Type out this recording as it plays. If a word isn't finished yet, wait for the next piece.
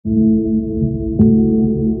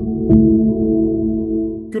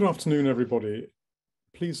afternoon, everybody.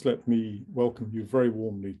 Please let me welcome you very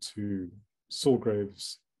warmly to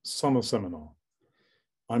Sulgrave's Summer Seminar.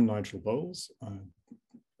 I'm Nigel Bowles. I'm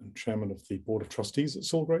Chairman of the Board of Trustees at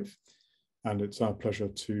Sulgrave, and it's our pleasure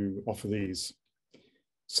to offer these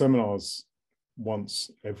seminars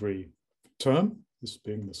once every term, this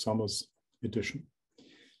being the summer's edition.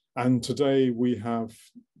 And today we have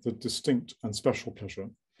the distinct and special pleasure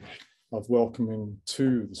of welcoming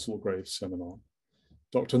to the Sulgrave seminar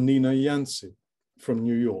Dr. Nina Yancy from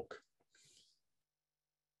New York.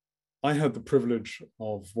 I had the privilege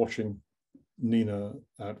of watching Nina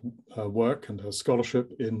at her work and her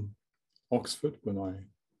scholarship in Oxford when I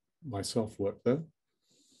myself worked there,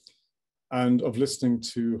 and of listening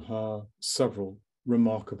to her several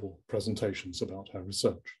remarkable presentations about her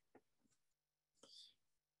research.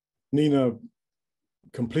 Nina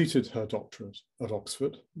completed her doctorate at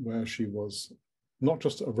Oxford, where she was not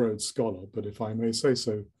just a Rhodes Scholar, but if I may say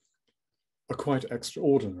so, a quite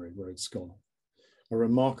extraordinary Rhodes Scholar, a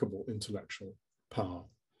remarkable intellectual power,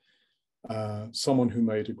 someone who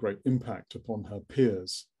made a great impact upon her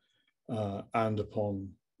peers and upon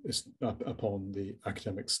the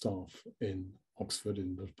academic staff in Oxford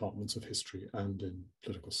in the departments of history and in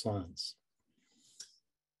political science.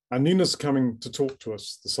 And Nina's coming to talk to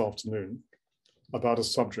us this afternoon about a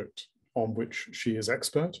subject on which she is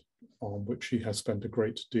expert, on which she has spent a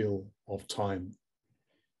great deal of time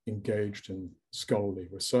engaged in scholarly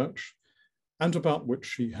research, and about which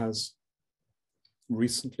she has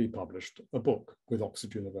recently published a book with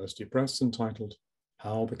Oxford University Press entitled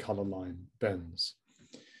How the Colour Line Bends.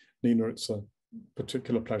 Nina, it's a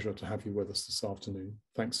particular pleasure to have you with us this afternoon.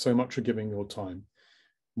 Thanks so much for giving your time.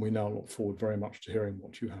 We now look forward very much to hearing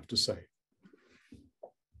what you have to say.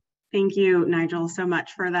 Thank you, Nigel, so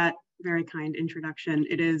much for that very kind introduction.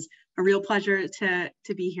 It is a real pleasure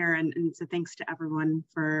to be here, and so thanks to everyone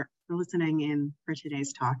for listening in for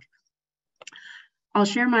today's talk. I'll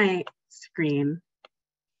share my screen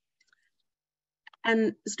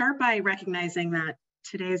and start by recognizing that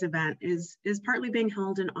today's event is partly being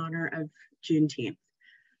held in honor of Juneteenth.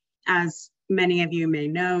 As many of you may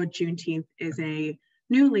know, Juneteenth is a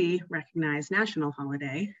newly recognized national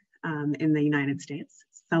holiday in the United States,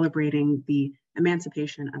 celebrating the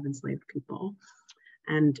emancipation of enslaved people.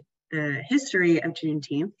 And the history of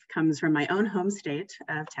Juneteenth comes from my own home state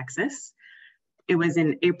of Texas. It was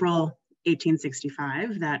in April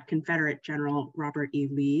 1865 that Confederate General Robert E.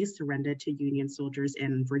 Lee surrendered to Union soldiers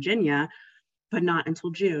in Virginia, but not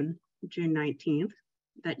until June 19th,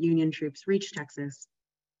 that Union troops reached Texas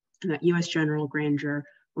and that US General Granger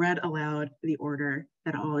read aloud the order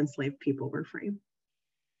that all enslaved people were free.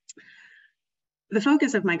 The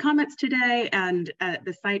focus of my comments today and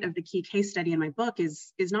the site of the key case study in my book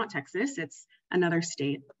is not Texas, it's another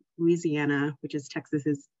state, Louisiana, which is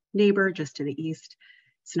Texas's neighbor just to the east.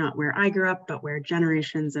 It's not where I grew up, but where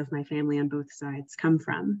generations of my family on both sides come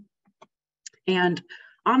from. And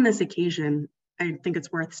on this occasion, I think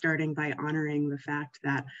it's worth starting by honoring the fact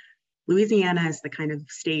that Louisiana is the kind of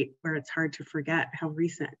state where it's hard to forget how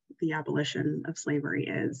recent the abolition of slavery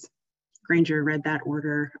is. Granger read that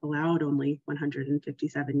order aloud only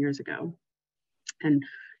 157 years ago. And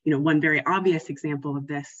one very obvious example of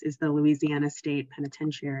this is the Louisiana State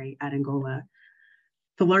Penitentiary at Angola,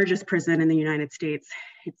 the largest prison in the United States.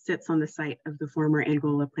 It sits on the site of the former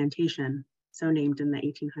Angola plantation, so named in the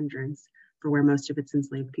 1800s, for where most of its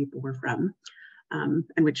enslaved people were from, and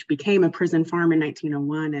which became a prison farm in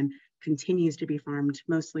 1901 and continues to be farmed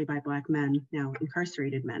mostly by Black men, now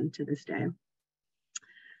incarcerated men to this day.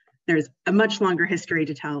 There's a much longer history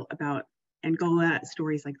to tell about Angola,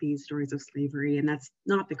 stories like these, stories of slavery, and that's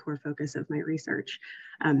not the core focus of my research.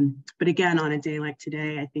 But again, on a day like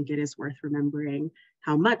today, I think it is worth remembering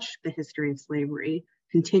how much the history of slavery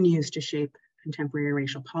continues to shape contemporary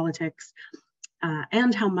racial politics,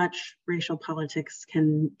 and how much racial politics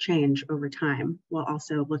can change over time while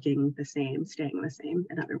also looking the same, staying the same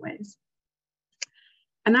in other ways.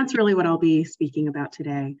 And that's really what I'll be speaking about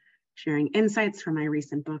today, sharing insights from my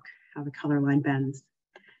recent book, How the Color Line Bends.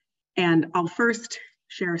 And I'll first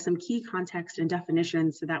share some key context and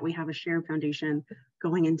definitions so that we have a shared foundation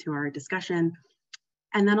going into our discussion.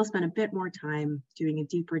 And then I'll spend a bit more time doing a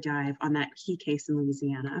deeper dive on that key case in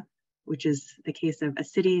Louisiana, which is the case of a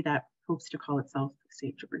city that hopes to call itself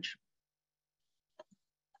St. George.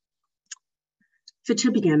 So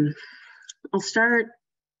to begin, I'll start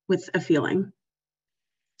with a feeling,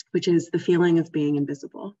 which is the feeling of being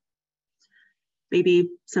invisible. Maybe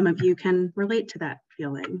some of you can relate to that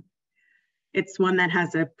feeling. It's one that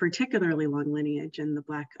has a particularly long lineage in the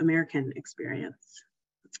Black American experience.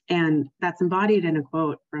 And that's embodied in a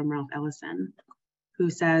quote from Ralph Ellison, who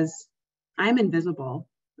says, I'm invisible,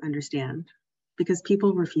 understand, because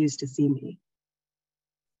people refuse to see me.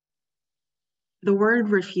 The word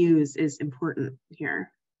refuse is important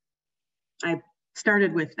here. I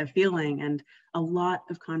started with a feeling, and a lot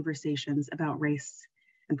of conversations about race,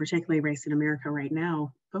 and particularly race in America right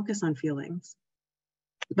now, focus on feelings.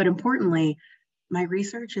 But importantly, my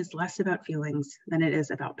research is less about feelings than it is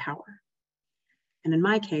about power. And in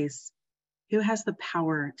my case, who has the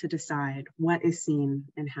power to decide what is seen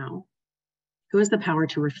and how? Who has the power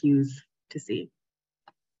to refuse to see?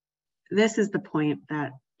 This is the point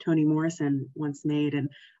that Toni Morrison once made in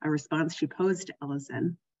a response she posed to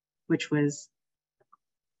Ellison, which was,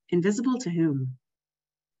 invisible to whom?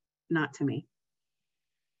 Not to me.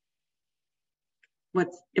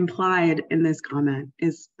 What's implied in this comment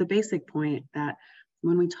is the basic point that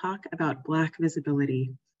when we talk about Black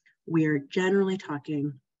visibility, we're generally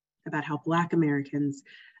talking about how Black Americans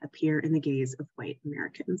appear in the gaze of white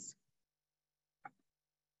Americans.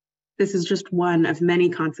 This is just one of many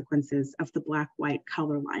consequences of the Black-white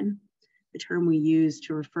color line, the term we use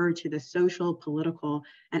to refer to the social, political,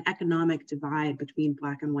 and economic divide between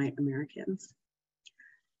Black and white Americans.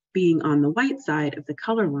 Being on the white side of the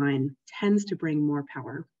color line tends to bring more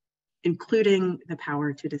power, including the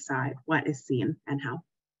power to decide what is seen and how.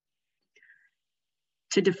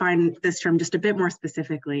 To define this term just a bit more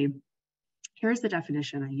specifically, here's the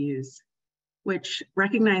definition I use, which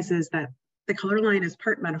recognizes that the color line is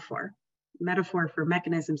part metaphor for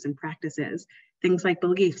mechanisms and practices, things like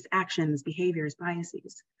beliefs, actions, behaviors,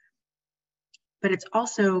 biases. But it's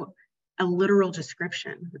also a literal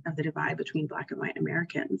description of the divide between Black and white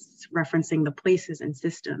Americans, referencing the places and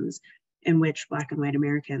systems in which Black and white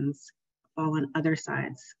Americans fall on other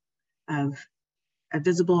sides of a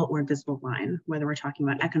visible or invisible line, whether we're talking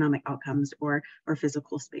about economic outcomes or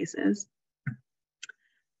physical spaces.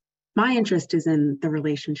 My interest is in the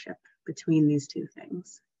relationship between these two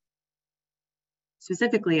things.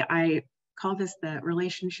 Specifically, I call this the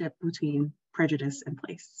relationship between prejudice and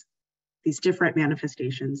place, these different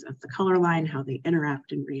manifestations of the color line, how they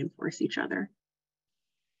interact and reinforce each other.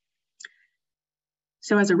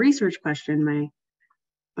 So as a research question,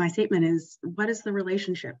 my statement is, what is the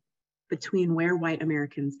relationship between where white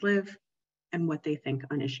Americans live and what they think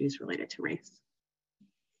on issues related to race?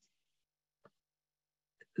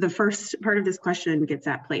 The first part of this question gets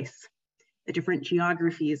at place, the different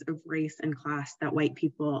geographies of race and class that white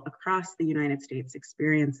people across the United States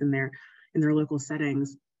experience in their local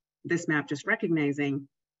settings. This map just recognizing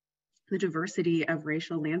the diversity of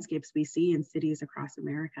racial landscapes we see in cities across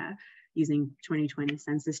America, using 2020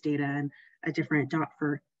 census data and a different dot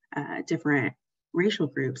for different racial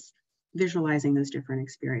groups, visualizing those different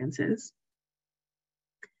experiences.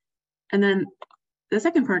 And then the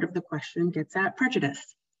second part of the question gets at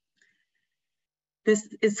prejudice. This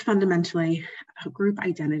is fundamentally a group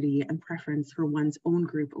identity and preference for one's own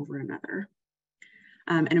group over another.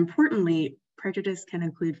 And importantly, prejudice can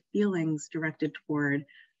include feelings directed toward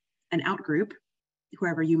an outgroup,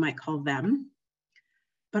 whoever you might call them,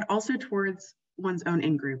 but also towards one's own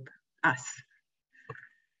in-group, us.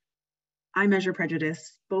 I measure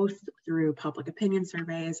prejudice both through public opinion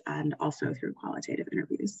surveys and also through qualitative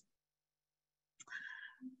interviews.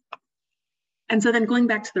 And so then going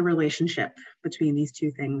back to the relationship between these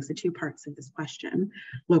two things, the two parts of this question,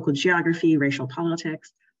 local geography, racial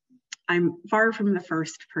politics, I'm far from the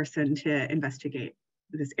first person to investigate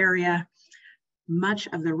this area. Much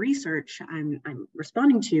of the research I'm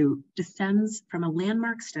responding to descends from a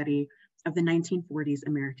landmark study of the 1940s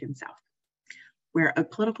American South, where a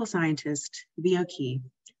political scientist, V.O. Key,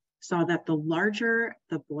 saw that the larger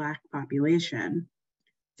the Black population,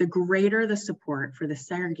 the greater the support for the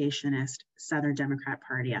segregationist Southern Democrat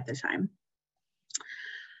Party at the time.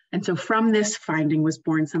 And so from this finding was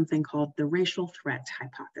born something called the racial threat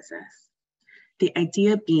hypothesis. The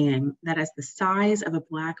idea being that as the size of a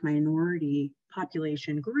Black minority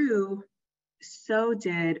population grew, so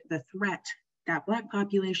did the threat that Black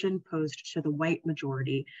population posed to the white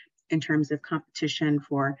majority in terms of competition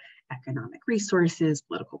for economic resources,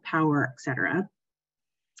 political power, et cetera,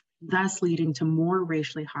 thus leading to more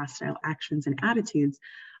racially hostile actions and attitudes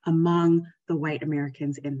among the white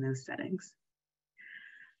Americans in those settings.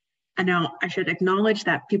 And now I should acknowledge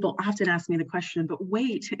that people often ask me the question, but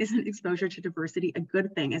wait, isn't exposure to diversity a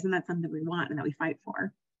good thing? Isn't that something we want and that we fight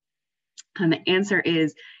for? And the answer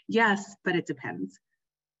is yes, but it depends.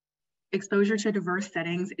 Exposure to diverse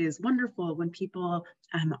settings is wonderful when people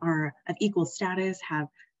are of equal status, have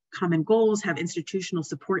common goals, have institutional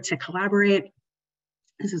support to collaborate.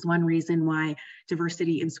 This is one reason why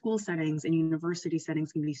diversity in school settings and university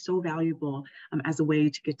settings can be so valuable as a way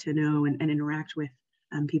to get to know and interact with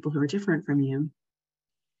people who are different from you.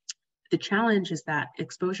 The challenge is that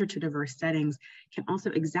exposure to diverse settings can also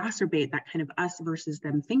exacerbate that kind of us versus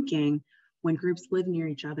them thinking when groups live near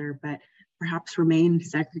each other, but perhaps remain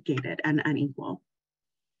segregated and unequal.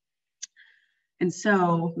 And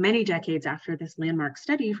so many decades after this landmark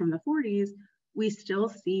study from the 40s, we still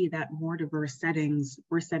see that more diverse settings,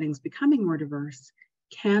 or settings becoming more diverse,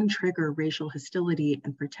 can trigger racial hostility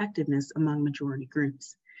and protectiveness among majority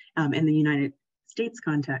groups, in the United States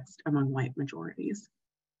context among white majorities.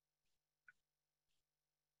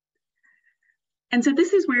 And so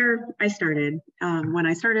this is where I started. When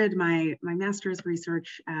I started my master's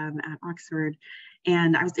research at Oxford,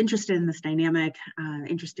 and I was interested in this dynamic,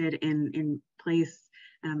 interested in place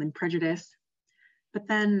and prejudice. But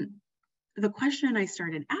then the question I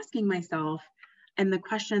started asking myself, and the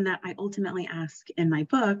question that I ultimately ask in my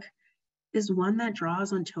book, is one that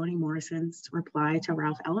draws on Toni Morrison's reply to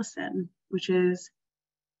Ralph Ellison, which is,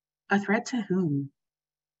 a threat to whom?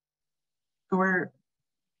 Or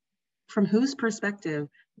from whose perspective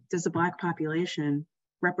does the Black population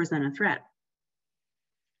represent a threat?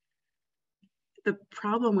 The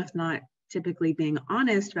problem with not typically being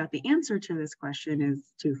honest about the answer to this question is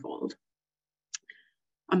twofold.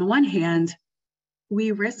 On the one hand,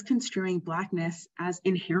 we risk construing Blackness as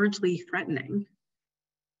inherently threatening.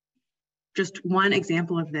 Just one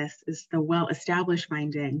example of this is the well-established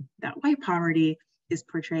finding that white poverty is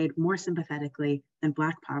portrayed more sympathetically than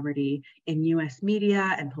Black poverty in US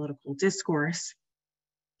media and political discourse,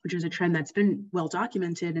 which is a trend that's been well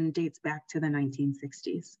documented and dates back to the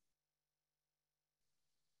 1960s.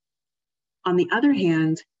 On the other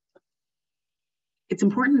hand, it's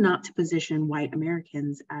important not to position white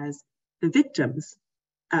Americans as the victims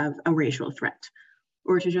of a racial threat,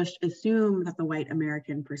 or to just assume that the white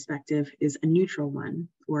American perspective is a neutral one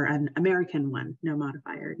or an American one, no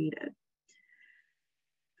modifier needed.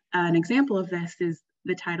 An example of this is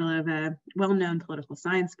the title of a well-known political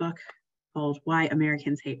science book called Why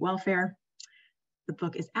Americans Hate Welfare. The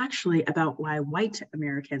book is actually about why white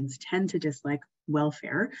Americans tend to dislike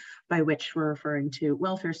welfare, by which we're referring to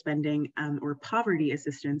welfare spending or poverty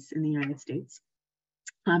assistance in the United States.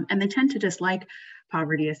 And they tend to dislike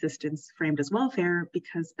poverty assistance framed as welfare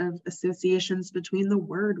because of associations between the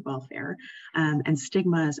word welfare and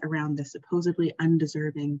stigmas around the supposedly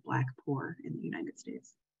undeserving Black poor in the United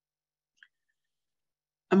States.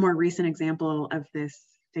 A more recent example of this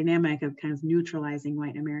dynamic of kind of neutralizing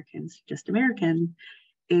white Americans, just American,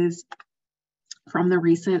 is from the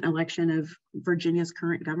recent election of Virginia's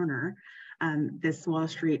current governor. This Wall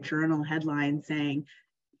Street Journal headline saying,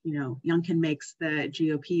 you know, Youngkin makes the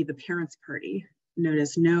GOP the parents' party.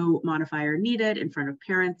 Notice no modifier needed in front of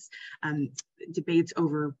parents. Debates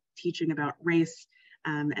over teaching about race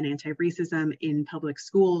and anti-racism in public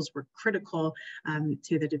schools were critical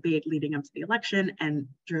to the debate leading up to the election and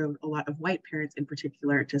drove a lot of white parents in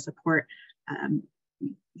particular to support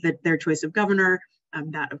their choice of governor.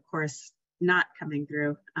 That, of course, not coming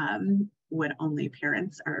through when only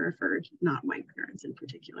parents are referred, not white parents in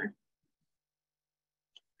particular.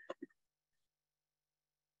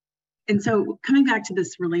 And so coming back to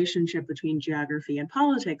this relationship between geography and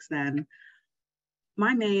politics then,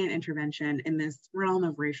 my main intervention in this realm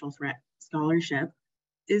of racial threat scholarship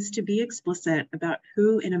is to be explicit about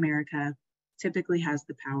who in America typically has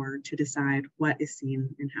the power to decide what is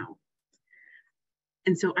seen and how.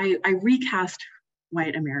 And so I recast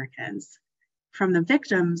white Americans from the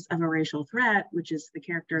victims of a racial threat, which is the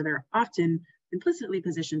character they're often implicitly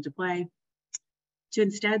positioned to play, to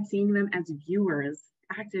instead seeing them as viewers,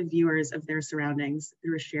 active viewers of their surroundings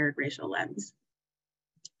through a shared racial lens.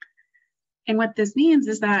 And what this means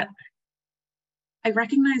is that I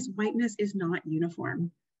recognize whiteness is not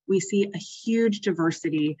uniform. We see a huge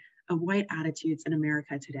diversity of white attitudes in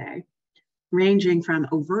America today, ranging from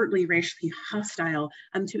overtly racially hostile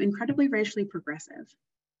to incredibly racially progressive.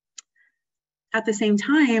 At the same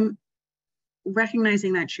time,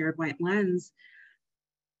 recognizing that shared white lens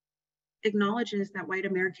acknowledges that white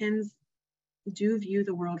Americans do view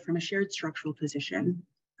the world from a shared structural position,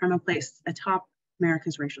 from a place atop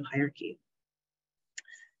America's racial hierarchy.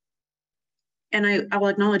 And I will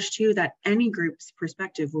acknowledge too that any group's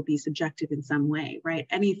perspective will be subjective in some way, right?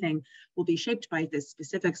 Anything will be shaped by the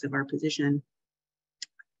specifics of our position.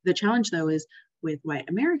 The challenge though is with white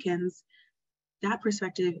Americans, that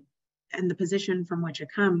perspective and the position from which it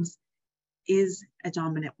comes is a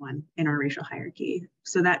dominant one in our racial hierarchy.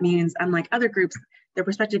 So that means, unlike other groups, their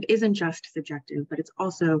perspective isn't just subjective, but it's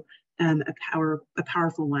also a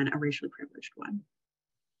powerful one, a racially privileged one.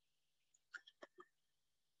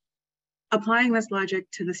 Applying this logic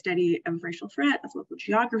to the study of racial threat of local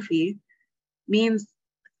geography means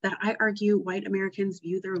that I argue white Americans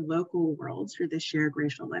view their local worlds through this shared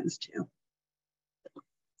racial lens too.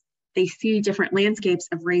 They see different landscapes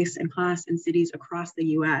of race and class in cities across the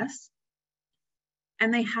US,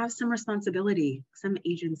 and they have some responsibility, some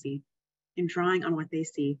agency in drawing on what they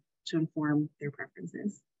see to inform their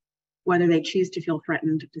preferences, whether they choose to feel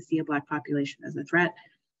threatened to see a Black population as a threat,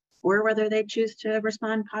 or whether they choose to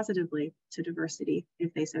respond positively to diversity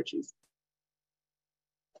if they so choose.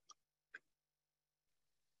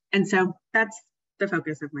 And so that's the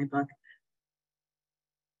focus of my book.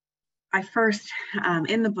 I first,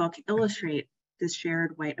 in the book, illustrate this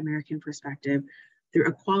shared white American perspective through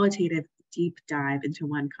a qualitative deep dive into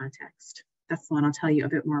one context. That's the one I'll tell you a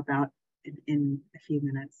bit more about in a few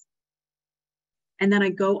minutes. And then I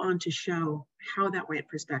go on to show how that white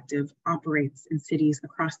perspective operates in cities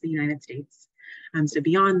across the United States. So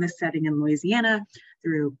beyond this setting in Louisiana,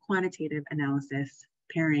 through quantitative analysis,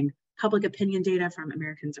 pairing public opinion data from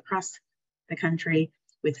Americans across the country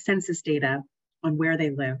with census data on where they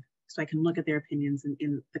live, so I can look at their opinions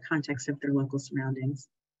in the context of their local surroundings.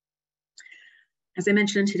 As I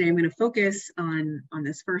mentioned today, I'm going to focus on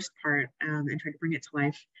this first part and try to bring it to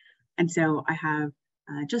life. And so I have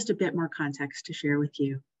just a bit more context to share with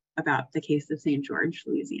you about the case of St. George,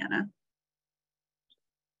 Louisiana.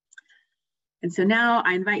 And so now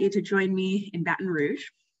I invite you to join me in Baton Rouge.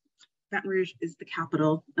 Baton Rouge is the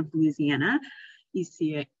capital of Louisiana. You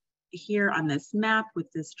see it here on this map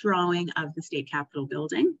with this drawing of the state capitol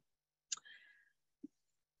building.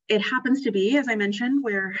 It happens to be, as I mentioned,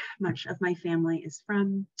 where much of my family is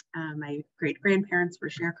from. My great-grandparents were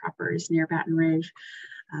sharecroppers near Baton Rouge.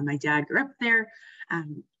 My dad grew up there.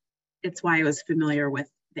 It's why I was familiar with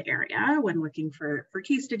the area when looking for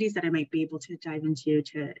case studies that I might be able to dive into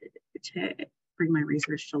to bring my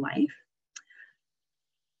research to life.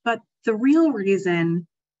 But the real reason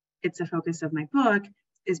it's a focus of my book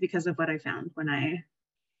is because of what I found when I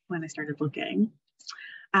started looking,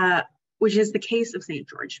 which is the case of St.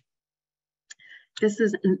 George. This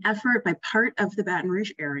is an effort by part of the Baton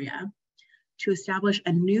Rouge area to establish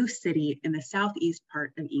a new city in the southeast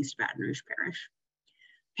part of East Baton Rouge Parish.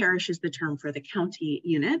 Parish is the term for the county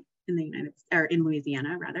unit in in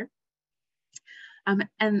Louisiana, rather.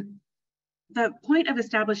 And the point of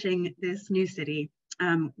establishing this new city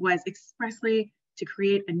was expressly to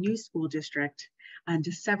create a new school district and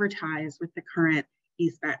to sever ties with the current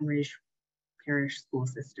East Baton Rouge Parish school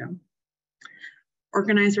system.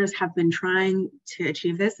 Organizers have been trying to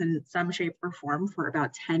achieve this in some shape or form for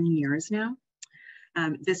about 10 years now.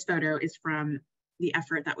 This photo is from the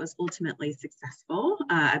effort that was ultimately successful,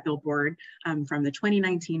 a billboard from the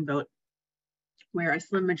 2019 vote, where a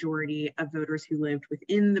slim majority of voters who lived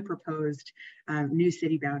within the proposed new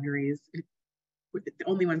city boundaries, the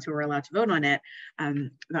only ones who were allowed to vote on it,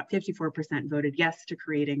 about 54% voted yes to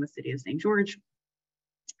creating the city of St. George.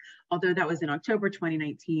 Although that was in October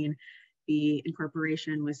 2019, the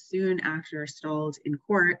incorporation was soon after stalled in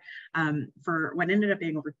court for what ended up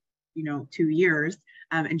being over 2 years.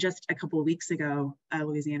 And just a couple of weeks ago, a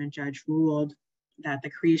Louisiana judge ruled that the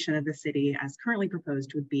creation of the city as currently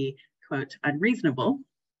proposed would be, quote, unreasonable.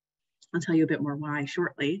 I'll tell you a bit more why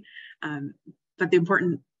shortly. But the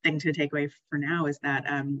important thing to take away for now is that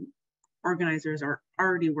organizers are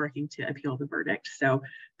already working to appeal the verdict. So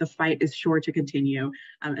the fight is sure to continue.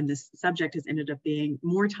 And this subject has ended up being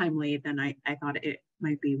more timely than I thought it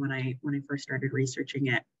might be when I first started researching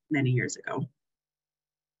it many years ago.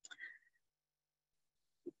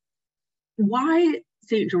 Why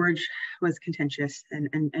St. George was contentious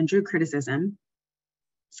and drew criticism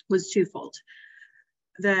was twofold.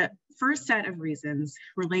 The first set of reasons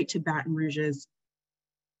relate to Baton Rouge's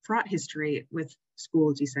fraught history with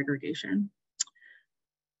school desegregation.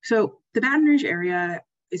 So the Baton Rouge area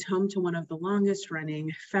is home to one of the longest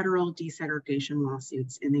running federal desegregation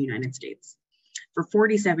lawsuits in the United States. For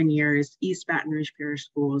 47 years, East Baton Rouge Parish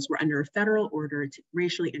schools were under a federal order to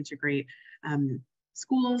racially integrate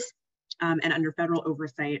schools and under federal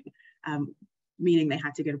oversight, meaning they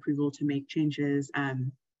had to get approval to make changes,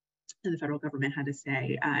 and the federal government had to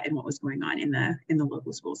say in what was going on in the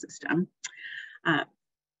local school system.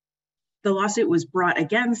 The lawsuit was brought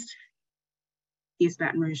against East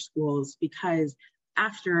Baton Rouge schools because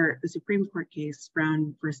after the Supreme Court case,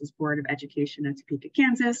 Brown versus Board of Education of Topeka,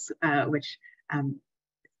 Kansas, which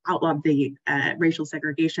outlawed the racial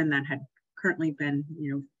segregation that had currently been,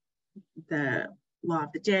 the law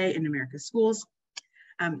of the day in America's schools,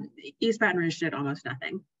 East Baton Rouge did almost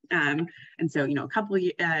nothing. And so, a couple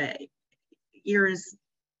years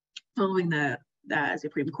following the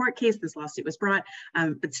Supreme Court case, this lawsuit was brought,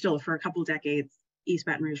 but still for a couple decades, East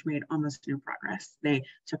Baton Rouge made almost no progress. They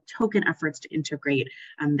took token efforts to integrate.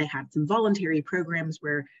 They had some voluntary programs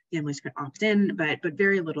where families could opt in, but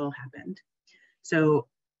very little happened. So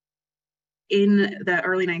in the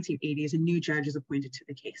early 1980s, a new judge is appointed to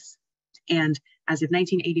the case. And as of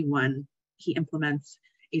 1981, he implements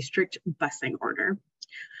a strict busing order.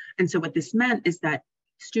 And so what this meant is that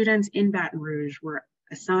students in Baton Rouge were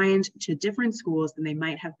assigned to different schools than they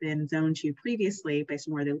might have been zoned to previously based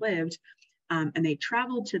on where they lived. And they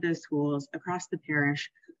traveled to those schools across the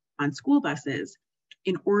parish on school buses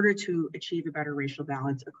in order to achieve a better racial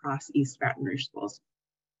balance across East Baton Rouge schools.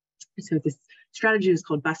 So this strategy is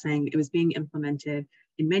called busing. It was being implemented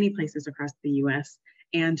in many places across the US,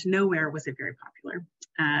 and nowhere was it very popular.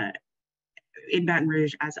 In Baton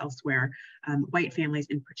Rouge, as elsewhere, white families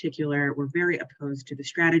in particular were very opposed to the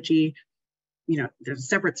strategy. You know, there's a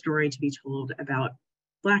separate story to be told about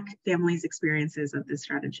Black families' experiences of this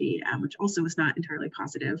strategy, which also was not entirely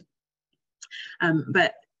positive.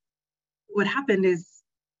 But what happened is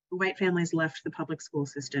white families left the public school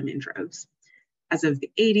system in droves. As of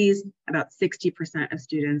the 80s, about 60% of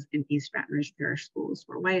students in East Baton Rouge Parish schools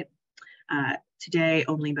were white. Today,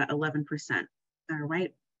 only about 11% are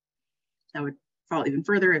white. That would fall even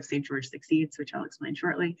further if St. George succeeds, which I'll explain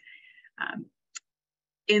shortly.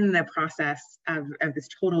 In the process of this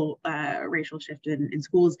total racial shift in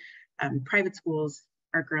schools, private schools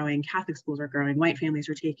are growing, Catholic schools are growing, white families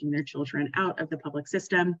are taking their children out of the public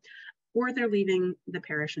system, or they're leaving the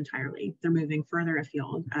parish entirely. They're moving further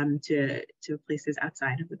afield to places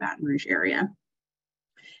outside of the Baton Rouge area.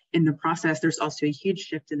 In the process, there's also a huge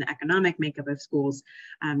shift in the economic makeup of schools,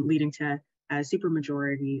 leading to a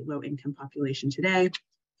supermajority low-income population today,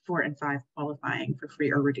 4 and 5 qualifying for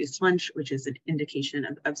free or reduced lunch, which is an indication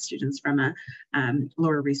of students from a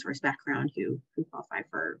lower resource background who qualify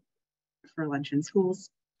for lunch in schools.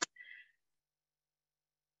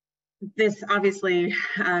 This obviously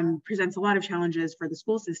presents a lot of challenges for the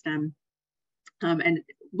school system, and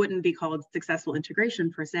wouldn't be called successful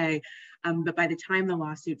integration per se, but by the time the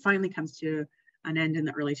lawsuit finally comes to an end in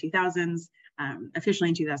the early 2000s, officially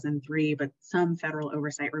in 2003, but some federal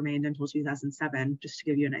oversight remained until 2007, just to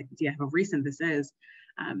give you an idea of how recent this is.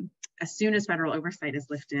 As soon as federal oversight is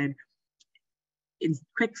lifted, in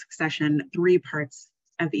quick succession, 3 parts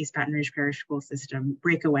of the East Baton Rouge Parish school system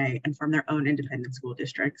break away and form their own independent school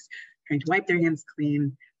districts, trying to wipe their hands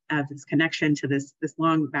clean of this connection to this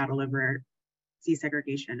long battle over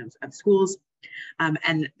desegregation of schools.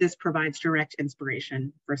 And this provides direct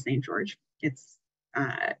inspiration for St. George. It's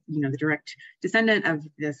the direct descendant of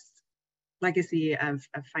this legacy of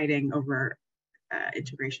fighting over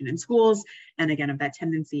integration in schools, and again of that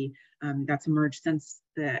tendency that's emerged since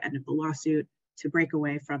the end of the lawsuit to break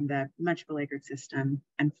away from the much beleaguered system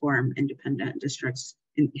and form independent districts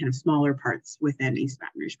in kind of smaller parts within East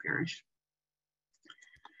Baton Rouge Parish.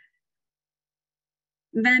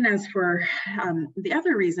 Then as for the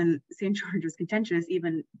other reason St. George was contentious,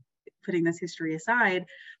 even putting this history aside,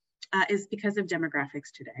 is because of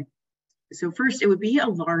demographics today. So first, it would be a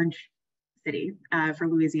large city for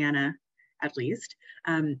Louisiana, at least.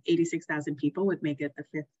 86,000 people would make it the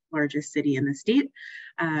 5th largest city in the state,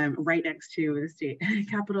 right next to the state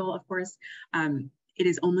capital, of course. It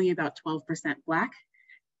is only about 12% Black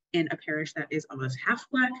in a parish that is almost half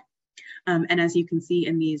Black. And as you can see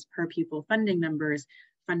in these per pupil funding numbers,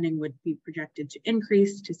 funding would be projected to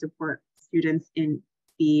increase to support students in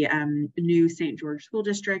the new St. George School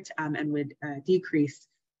District and would decrease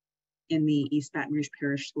in the East Baton Rouge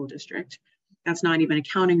Parish School District. That's not even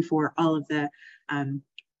accounting for all of the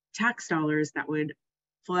tax dollars that would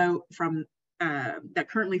flow from, that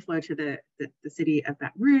currently flow to the city of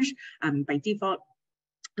Baton Rouge by default,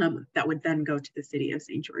 that would then go to the city of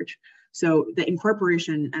St. George. So the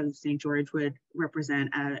incorporation of St. George would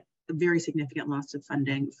represent a very significant loss of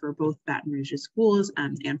funding for both Baton Rouge's schools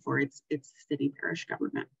and for its city parish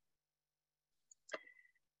government.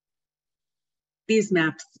 These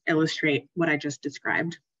maps illustrate what I just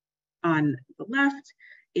described. On the left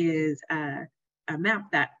is a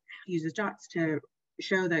map that uses dots to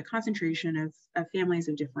show the concentration of families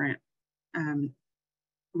of different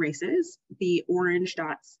races. The orange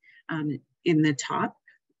dots in the top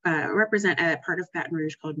represent a part of Baton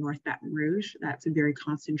Rouge called North Baton Rouge. That's a very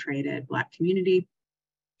concentrated Black community.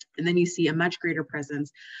 And then you see a much greater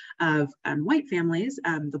presence of white families,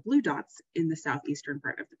 the blue dots in the southeastern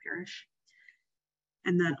part of the parish.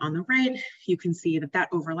 And then on the right, you can see that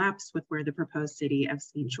overlaps with where the proposed city of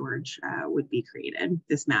St. George would be created,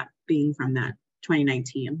 this map being from that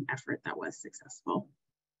 2019 effort that was successful.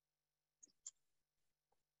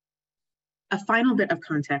 A final bit of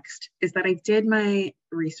context is that I did my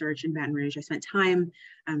research in Baton Rouge. I spent time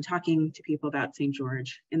talking to people about St.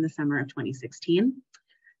 George in the summer of 2016.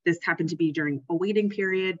 This happened to be during a waiting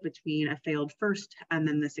period between a failed first and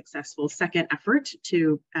then the successful second effort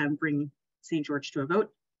to bring St. George to a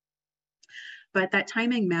vote. But that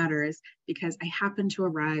timing matters because I happened to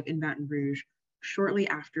arrive in Baton Rouge shortly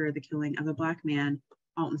after the killing of a Black man,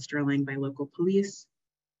 Alton Sterling, by local police,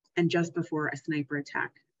 and just before a sniper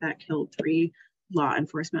attack that killed 3 law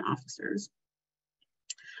enforcement officers.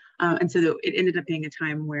 And so it ended up being a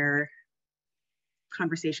time where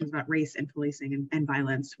conversations about race and policing and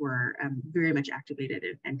violence were very much activated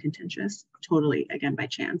and contentious, totally, again, by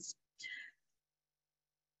chance.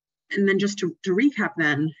 And then just to recap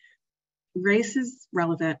then, race is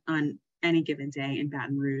relevant on any given day in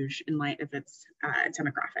Baton Rouge in light of its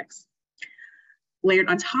demographics. Layered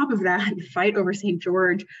on top of that, the fight over St.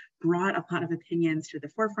 George brought a lot of opinions to the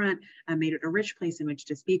forefront and made it a rich place in which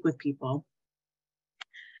to speak with people.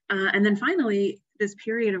 And then finally, this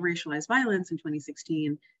period of racialized violence in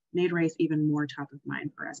 2016 made race even more top of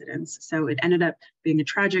mind for residents. So it ended up being a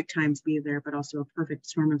tragic time to be there, but also a perfect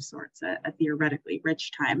storm of sorts, a theoretically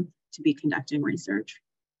rich time to be conducting research.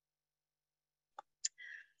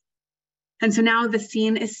 And so now the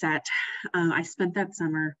scene is set. I spent that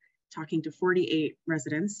summer talking to 48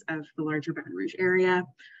 residents of the larger Baton Rouge area,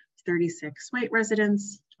 36 white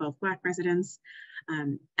residents, 12 Black residents.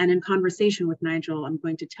 And in conversation with Nigel, I'm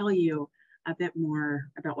going to tell you a bit more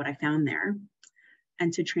about what I found there.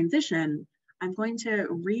 And to transition, I'm going to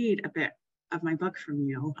read a bit of my book from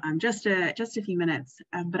you, just a few minutes.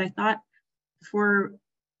 But I thought before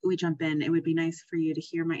we jump in, it would be nice for you to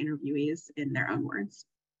hear my interviewees in their own words.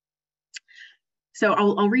 So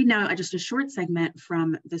I'll read now just a short segment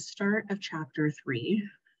from the start of chapter 3,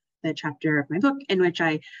 the chapter of my book in which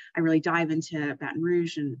I really dive into Baton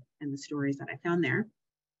Rouge and the stories that I found there.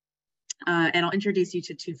 And I'll introduce you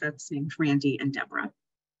to 2 folks named Randy and Deborah.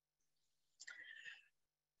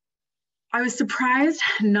 I was surprised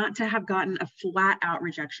not to have gotten a flat out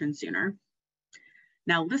rejection sooner.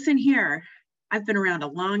 Now listen here, I've been around a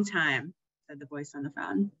long time, said the voice on the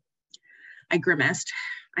phone. I grimaced.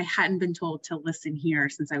 I hadn't been told to listen here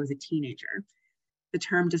since I was a teenager. The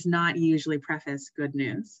term does not usually preface good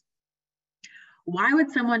news. Why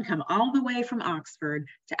would someone come all the way from Oxford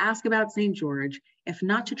to ask about St. George if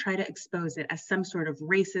not to try to expose it as some sort of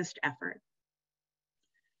racist effort?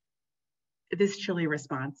 This chilly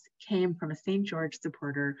response came from a St. George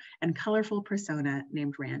supporter and colorful persona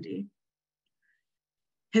named Randy.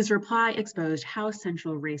 His reply exposed how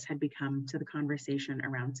central race had become to the conversation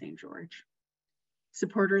around St. George.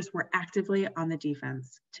 Supporters were actively on the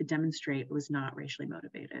defense to demonstrate it was not racially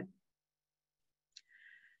motivated.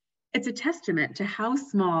 It's a testament to how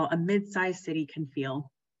small a mid-sized city can feel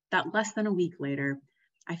that less than a week later,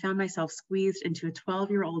 I found myself squeezed into a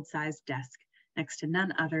 12-year-old sized desk next to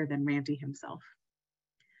none other than Randy himself.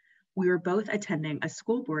 We were both attending a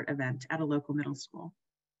school board event at a local middle school.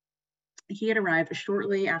 He had arrived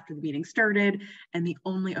shortly after the meeting started, and the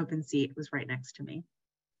only open seat was right next to me.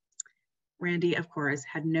 Randy, of course,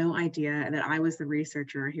 had no idea that I was the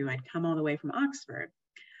researcher who had come all the way from Oxford,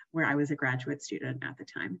 where I was a graduate student at the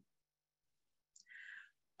time.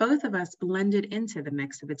 Both of us blended into the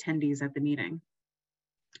mix of attendees at the meeting.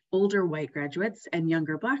 Older white graduates and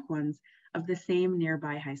younger Black ones of the same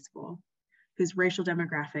nearby high school, whose racial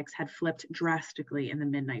demographics had flipped drastically in the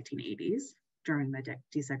mid-1980s during the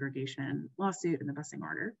desegregation lawsuit and the busing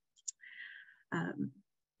order.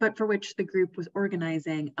 But for which the group was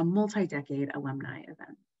organizing a multi-decade alumni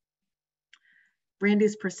event.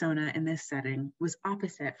 Randy's persona in this setting was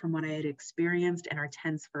opposite from what I had experienced in our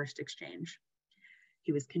tense first exchange.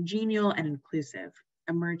 He was congenial and inclusive,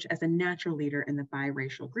 emerged as a natural leader in the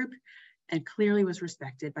biracial group, and clearly was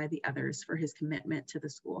respected by the others for his commitment to the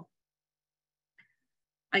school.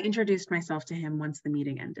 I introduced myself to him once the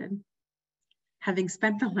meeting ended. Having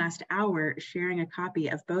spent the last hour sharing a copy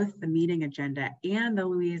of both the meeting agenda and the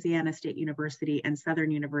Louisiana State University and Southern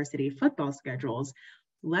University football schedules,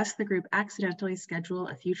 lest the group accidentally schedule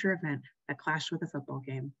a future event that clashed with a football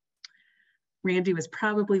game. Randy was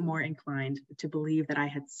probably more inclined to believe that I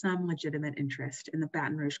had some legitimate interest in the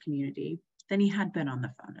Baton Rouge community than he had been on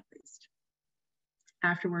the phone, at least.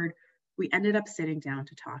 Afterward, we ended up sitting down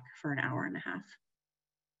to talk for an hour and a half.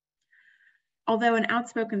 Although an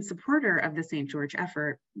outspoken supporter of the St. George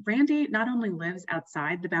effort, Randy not only lives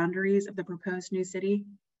outside the boundaries of the proposed new city,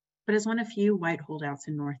 but is one of few white holdouts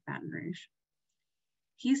in North Baton Rouge.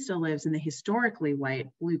 He still lives in the historically white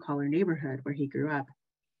blue-collar neighborhood where he grew up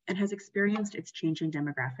and has experienced its changing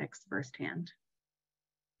demographics firsthand.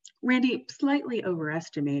 Randy slightly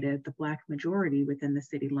overestimated the Black majority within the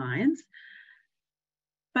city lines,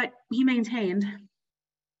 but he maintained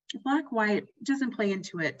Black-white doesn't play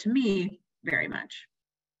into it, to me, very much.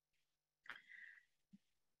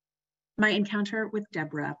 My encounter with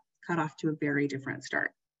Deborah got off to a very different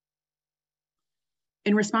start.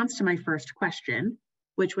 In response to my first question,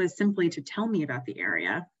 which was simply to tell me about the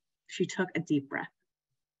area, she took a deep breath.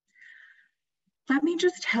 Let me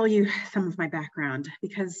just tell you some of my background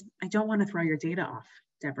because I don't want to throw your data off,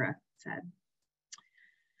 Deborah said.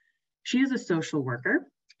 She is a social worker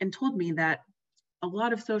and told me that a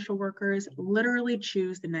lot of social workers literally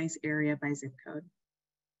choose the nice area by zip code.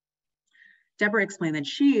 Deborah explained that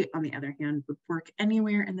she, on the other hand, would work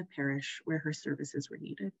anywhere in the parish where her services were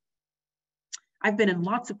needed. I've been in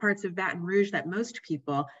lots of parts of Baton Rouge that most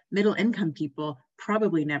people, middle-income people,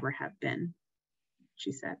 probably never have been,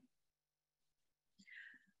 she said.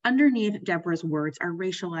 Underneath Deborah's words are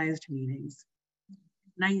racialized meanings.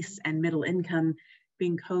 Nice and middle income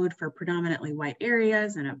being code for predominantly white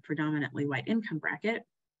areas and a predominantly white income bracket.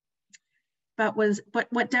 But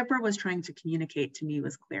what Deborah was trying to communicate to me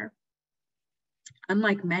was clear.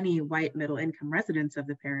 Unlike many white middle-income residents of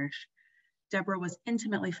the parish, Deborah was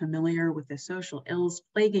intimately familiar with the social ills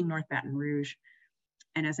plaguing North Baton Rouge,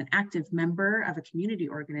 and as an active member of a community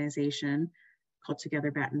organization called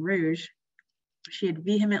Together Baton Rouge, she had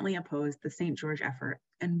vehemently opposed the St. George effort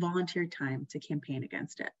and volunteered time to campaign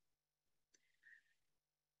against it.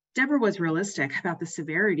 Deborah was realistic about the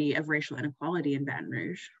severity of racial inequality in Baton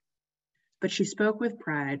Rouge, but she spoke with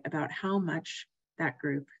pride about how much that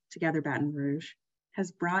group, Together Baton Rouge,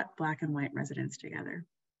 has brought Black and white residents together.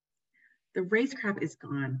 The race crap is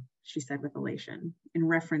gone, she said with elation, in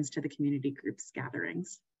reference to the community group's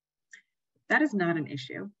gatherings. That is not an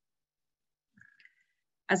issue.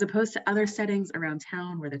 As opposed to other settings around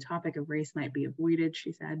town where the topic of race might be avoided,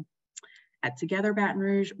 she said, at Together Baton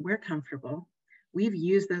Rouge, we're comfortable. We've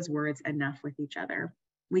used those words enough with each other.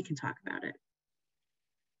 We can talk about it.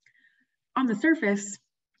 On the surface,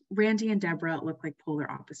 Randy and Deborah look like polar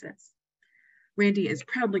opposites. Randy is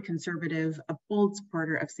proudly conservative, a bold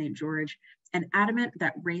supporter of St. George, and adamant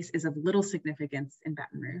that race is of little significance in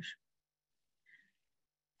Baton Rouge.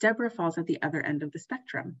 Deborah falls at the other end of the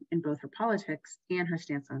spectrum in both her politics and her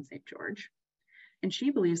stance on St. George, and she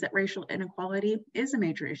believes that racial inequality is a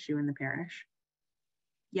major issue in the parish.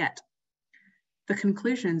 Yet, the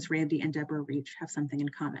conclusions Randy and Deborah reach have something in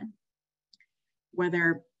common.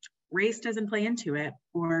 Whether race doesn't play into it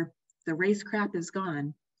or the race crap is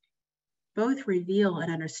gone, both reveal an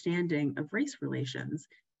understanding of race relations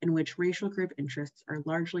in which racial group interests are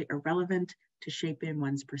largely irrelevant to shaping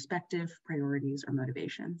one's perspective, priorities, or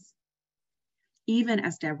motivations. Even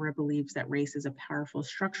as Deborah believes that race is a powerful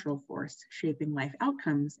structural force shaping life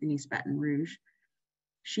outcomes in East Baton Rouge,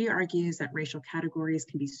 she argues that racial categories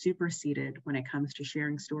can be superseded when it comes to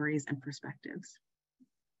sharing stories and perspectives.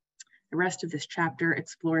 The rest of this chapter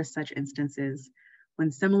explores such instances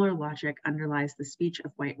when similar logic underlies the speech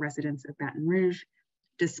of white residents of Baton Rouge,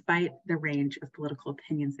 despite the range of political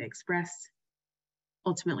opinions they express,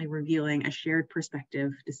 ultimately revealing a shared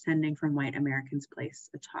perspective descending from white Americans' place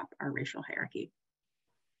atop our racial hierarchy.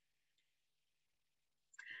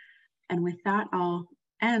 And with that, I'll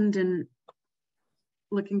end and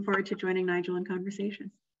looking forward to joining Nigel in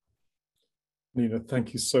conversation. Nina,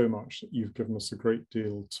 thank you so much. You've given us a great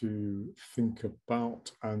deal to think about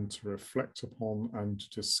and to reflect upon and to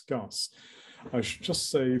discuss. I should just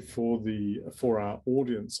say for our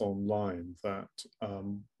audience online that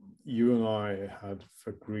you and I had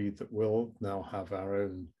agreed that we'll now have our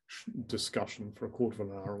own discussion for a quarter of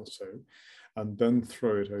an hour or so, and then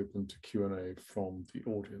throw it open to Q&A from the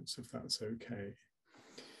audience, if that's okay.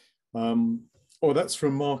 Oh, that's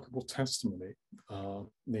remarkable testimony,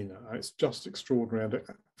 Nina. It's just extraordinary, and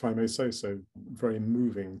if I may say so, very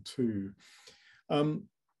moving too.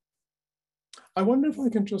 I wonder if I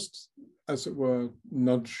can just, as it were,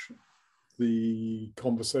 nudge the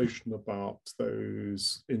conversation about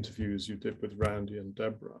those interviews you did with Randy and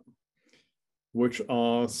Deborah, which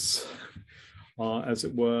are as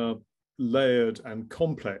it were, layered and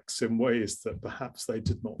complex in ways that perhaps they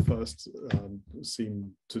did not first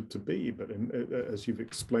seem to be, but as you've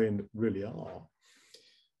explained, really are.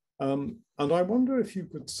 And I wonder if you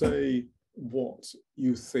could say what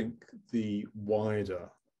you think the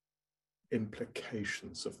wider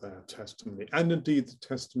implications of their testimony, and indeed the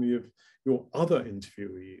testimony of your other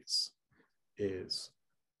interviewees, is.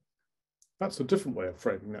 Perhaps a different way of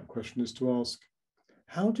framing that question is to ask,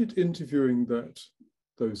 how did interviewing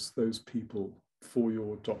those people for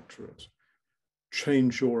your doctorate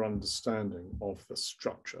change your understanding of the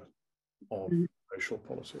structure of racial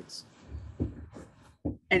politics?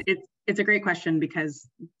 And it's a great question, because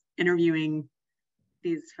interviewing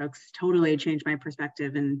these folks totally changed my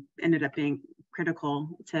perspective and ended up being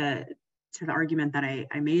critical to the argument that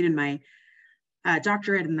I made in my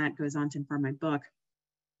doctorate, and that goes on to inform my book.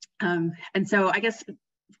 And so I guess,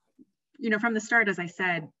 from the start, as I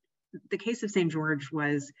said, the case of St. George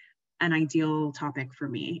was an ideal topic for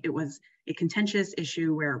me. It was a contentious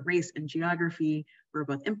issue where race and geography were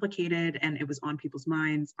both implicated, and it was on people's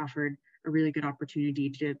minds, offered a really good opportunity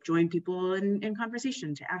to join people in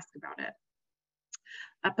conversation, to ask about it.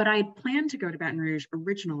 But I planned to go to Baton Rouge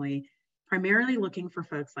originally, primarily looking for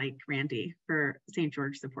folks like Randy, for St.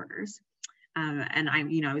 George supporters. And I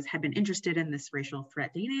had been interested in this racial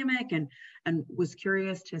threat dynamic, and was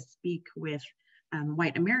curious to speak with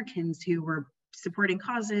white Americans who were supporting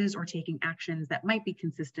causes or taking actions that might be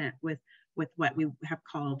consistent with what we have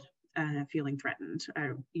called feeling threatened,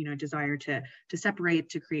 desire to separate,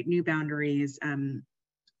 to create new boundaries,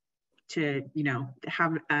 to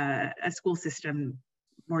have a school system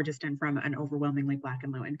more distant from an overwhelmingly Black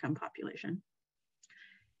and low income population.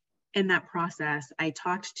 In that process, I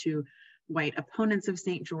talked to white opponents of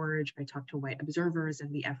St. George, I talked to white observers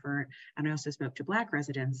of the effort, and I also spoke to Black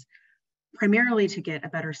residents, primarily to get a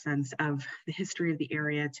better sense of the history of the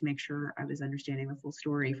area, to make sure I was understanding the full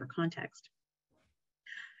story for context.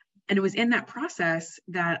 And it was in that process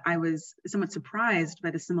that I was somewhat surprised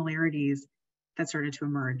by the similarities that started to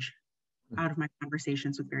emerge out of my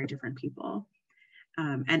conversations with very different people.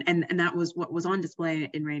 And that was what was on display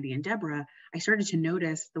in Randy and Deborah. I started to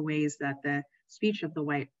notice the ways that the speech of the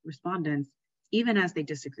white respondents, even as they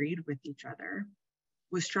disagreed with each other,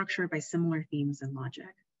 was structured by similar themes and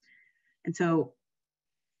logic. And so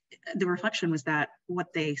the reflection was that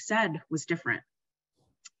what they said was different,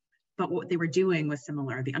 but what they were doing was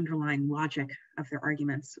similar. The underlying logic of their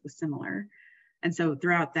arguments was similar. And so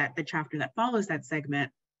throughout the chapter that follows that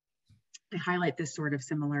segment, I highlight this sort of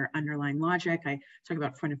similar underlying logic. I talk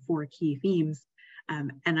about four key themes,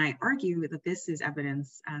 and I argue that this is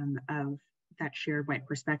evidence of that shared white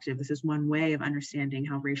perspective. This is one way of understanding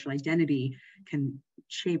how racial identity can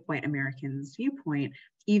shape white Americans' viewpoint,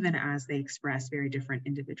 even as they express very different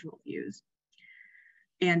individual views.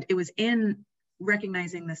 And it was in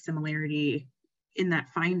recognizing the similarity in that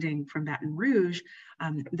finding from Baton Rouge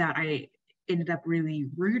that I ended up really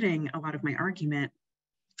rooting a lot of my argument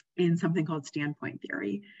in something called standpoint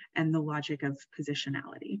theory and the logic of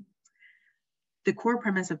positionality. The core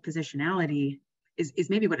premise of positionality is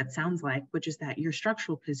maybe what it sounds like, which is that your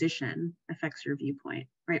structural position affects your viewpoint,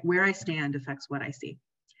 right? Where I stand affects what I see.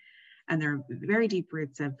 And there are very deep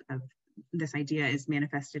roots of this idea is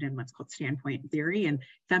manifested in what's called standpoint theory and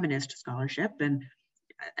feminist scholarship. And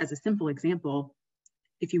as a simple example,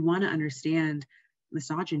 if you want to understand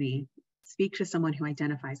misogyny, speak to someone who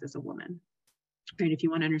identifies as a woman. Right? If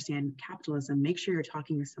you want to understand capitalism, make sure you're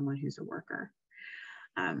talking to someone who's a worker.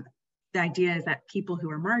 The idea is that people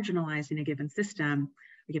who are marginalized in a given system,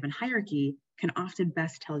 a given hierarchy, can often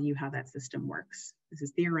best tell you how that system works. This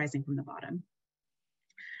is theorizing from the bottom.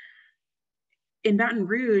 In Baton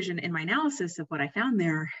Rouge, and in my analysis of what I found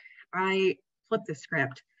there, I flip the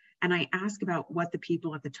script and I ask about what the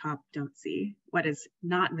people at the top don't see, what is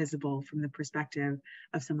not visible from the perspective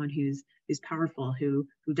of someone who's powerful, who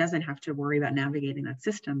doesn't have to worry about navigating that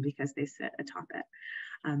system because they sit atop it.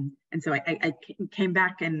 And so I came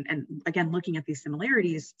back and again, looking at these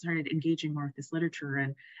similarities, started engaging more with this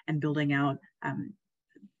literature and building out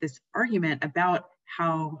this argument about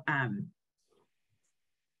how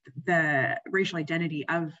the racial identity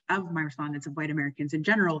of my respondents, of white Americans in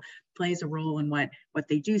general, plays a role in what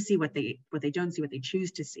they do see, what they don't see, what they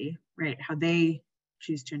choose to see, right? How they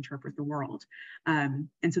choose to interpret the world. And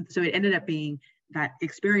so it ended up being that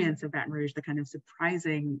experience of Baton Rouge, the kind of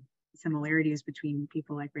surprising similarities between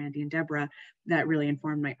people like Randy and Deborah, that really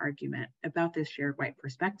informed my argument about this shared white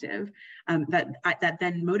perspective, that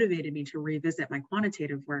then motivated me to revisit my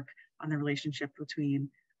quantitative work on the relationship between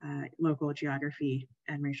local geography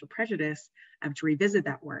and racial prejudice, to revisit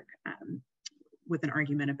that work with an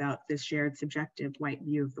argument about this shared subjective white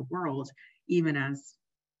view of the world, even as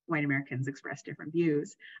white Americans express different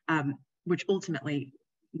views, which ultimately,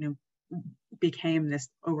 became this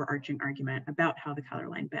overarching argument about how the color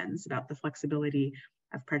line bends, about the flexibility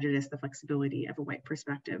of prejudice, the flexibility of a white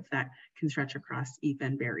perspective that can stretch across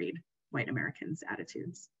even varied white Americans'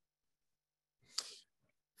 attitudes.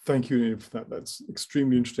 Thank you for that. That's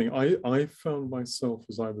extremely interesting. I found myself,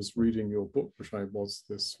 as I was reading your book, which I was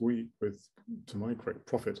this week to my great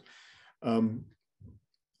profit,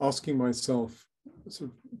 asking myself sort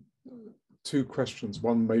of two questions.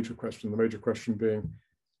 One major question, the major question being,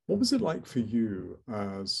 What was it like for you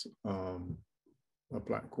as a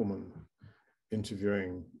Black woman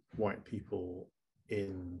interviewing white people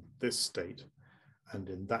in this state and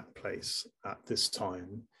in that place at this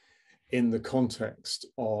time, in the context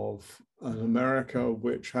of an America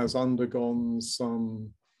which has undergone some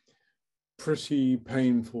pretty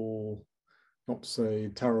painful, not to say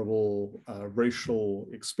terrible,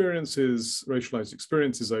 racialized experiences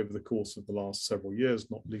over the course of the last several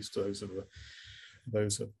years, not least those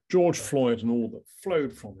of George Floyd and all that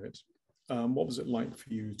flowed from it. What was it like for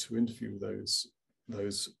you to interview those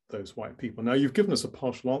white people? Now, you've given us a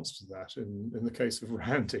partial answer to that in the case of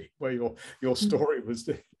Randy, where your story was.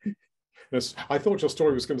 Yes, I thought your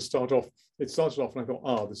story was going to start off. It started off, and I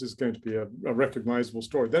thought, this is going to be a recognizable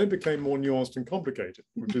story. Then it became more nuanced and complicated,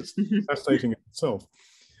 which is fascinating in itself.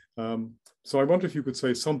 So I wonder if you could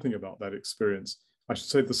say something about that experience. I should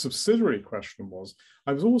say the subsidiary question was,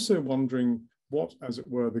 I was also wondering what, as it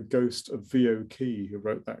were, the ghost of V.O. Key, who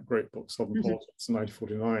wrote that great book, Southern Politics in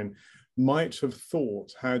 1949, might have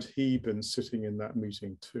thought had he been sitting in that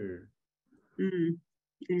meeting too.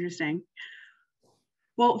 Interesting.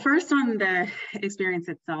 Well, first on the experience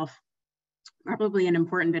itself, probably an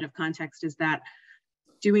important bit of context is that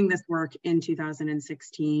doing this work in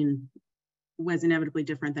 2016 was inevitably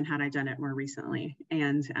different than had I done it more recently.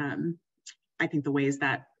 And I think the ways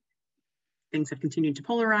that things have continued to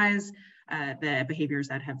polarize, the behaviors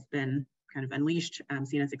that have been kind of unleashed,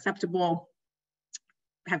 seen as acceptable,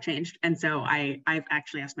 have changed. And so I've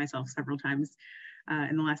actually asked myself several times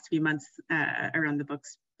in the last few months around the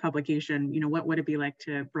book's publication, what would it be like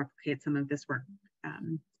to replicate some of this work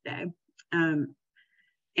today?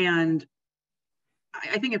 And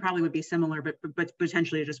I think it probably would be similar, but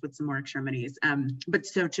potentially just with some more extremities. But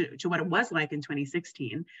so to what it was like in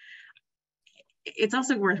 2016, it's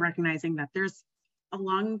also worth recognizing that there's a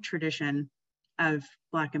long tradition of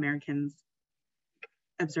Black Americans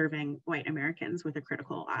observing white Americans with a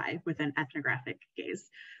critical eye, with an ethnographic gaze.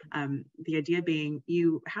 The idea being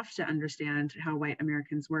you have to understand how white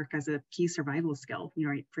Americans work as a key survival skill,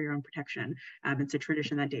 for your own protection. It's a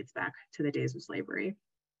tradition that dates back to the days of slavery.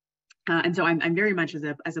 And so I'm very much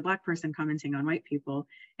as a Black person commenting on white people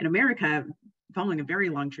in America, following a very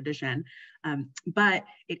long tradition, but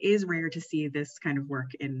it is rare to see this kind of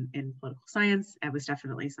work in political science. It was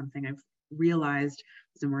definitely something I've realized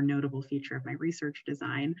was a more notable feature of my research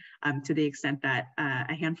design, to the extent that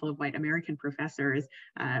a handful of white American professors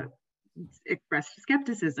expressed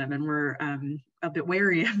skepticism and were a bit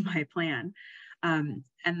wary of my plan. And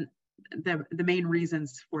the main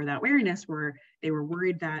reasons for that wariness were they were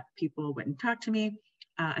worried that people wouldn't talk to me,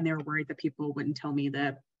 and they were worried that people wouldn't tell me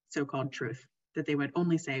the so-called truth, that they would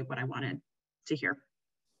only say what I wanted to hear.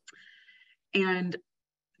 And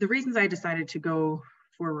the reasons I decided to go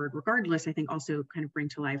forward regardless, I think also kind of bring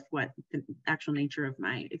to life what the actual nature of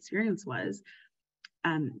my experience was.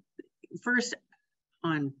 First,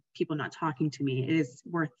 on people not talking to me, it is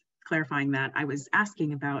worth clarifying that I was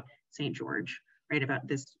asking about St. George, right, about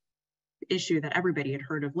this issue that everybody had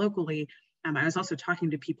heard of locally. I was also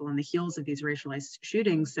talking to people on the heels of these racialized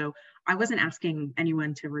shootings, so I wasn't asking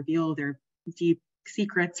anyone to reveal their deep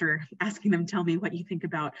secrets or asking them to tell me what you think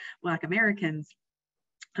about Black Americans,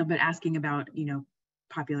 but asking about,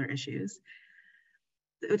 popular issues.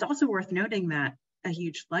 It's also worth noting that a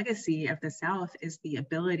huge legacy of the South is the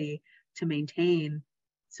ability to maintain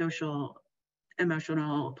social,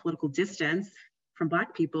 emotional, political distance from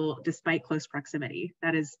Black people despite close proximity.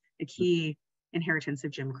 That is a key inheritance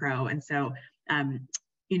of Jim Crow. And so,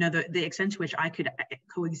 the extent to which I could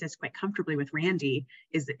coexist quite comfortably with Randy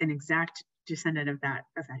is an exact descendant of that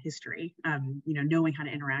history. Knowing how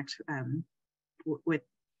to interact with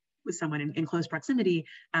someone in close proximity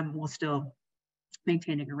while still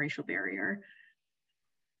maintaining a racial barrier.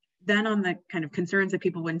 Then on the kind of concerns that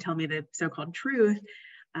people wouldn't tell me the so-called truth,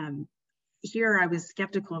 here I was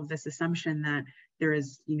skeptical of this assumption that there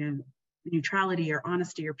is, neutrality or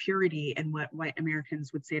honesty or purity in what white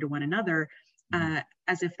Americans would say to one another,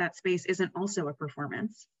 as if that space isn't also a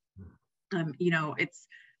performance. It's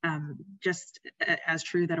just as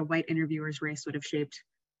true that a white interviewer's race would have shaped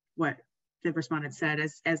what the respondent said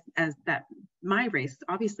as that my race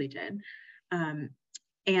obviously did.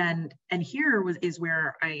 And here is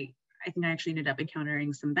where I think I actually ended up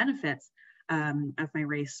encountering some benefits of my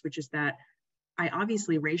race, which is that I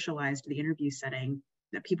obviously racialized the interview setting,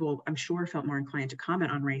 that people, I'm sure, felt more inclined to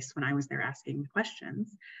comment on race when I was there asking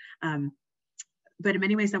questions. But in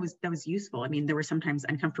many ways that was useful. I mean, there were sometimes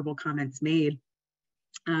uncomfortable comments made,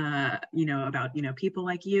 about, people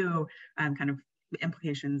like you, kind of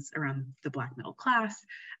implications around the Black middle class.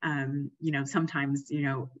 Sometimes,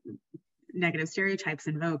 negative stereotypes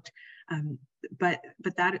invoked. But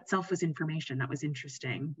that itself was information that was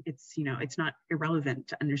interesting. It's, you know, it's not irrelevant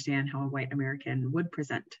to understand how a white American would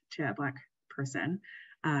present to a Black person.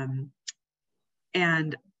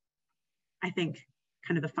 And I think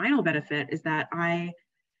kind of the final benefit is that I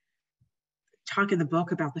talk in the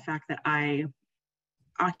book about the fact that I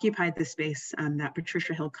occupied the space that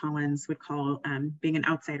Patricia Hill Collins would call being an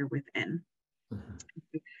outsider within.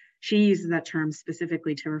 Mm-hmm. She uses that term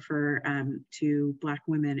specifically to refer to Black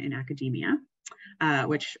women in academia,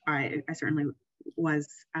 which I certainly was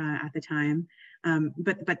at the time.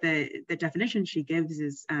 But the definition she gives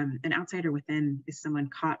is an outsider within is someone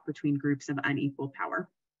caught between groups of unequal power.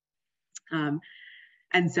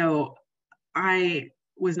 And so I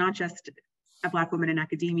was not just a Black woman in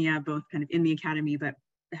academia, both kind of in the academy, but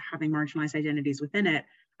having marginalized identities within it.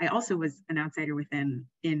 I also was an outsider within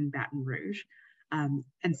in Baton Rouge.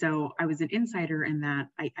 And so I was an insider in that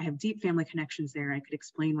I have deep family connections there. I could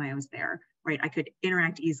explain why I was there, right? I could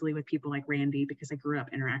interact easily with people like Randy because I grew up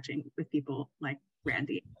interacting with people like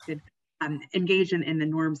Randy. I could engage in the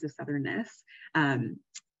norms of Southernness.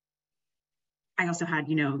 I also had,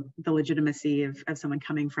 you know, the legitimacy of someone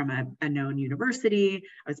coming from a known university.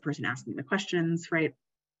 I was the person asking the questions, right?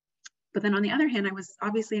 But then on the other hand, I was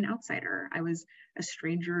obviously an outsider. I was a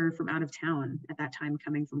stranger from out of town at that time,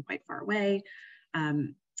 coming from quite far away.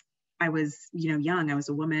 I was, you know, young. I was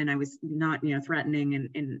a woman. I was not, you know, threatening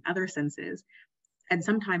in other senses. And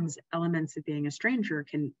sometimes elements of being a stranger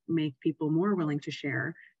can make people more willing to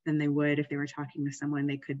share than they would if they were talking to someone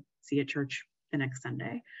they could see at church the next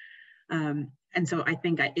Sunday. And so I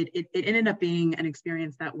think it ended up being an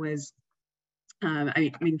experience that was,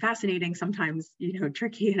 I mean, fascinating. Sometimes, you know,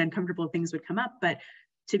 tricky and uncomfortable things would come up, but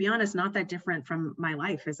to be honest, not that different from my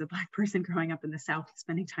life as a Black person growing up in the South,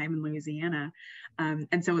 spending time in Louisiana.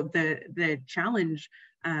 And so the challenge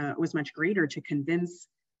was much greater to convince,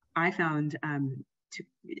 I found,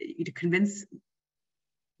 to convince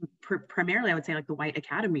primarily, I would say, like the white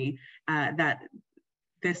academy, that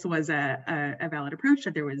this was a valid approach,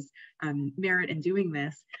 that there was merit in doing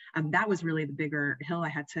this. That was really the bigger hill I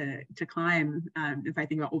had to climb, if I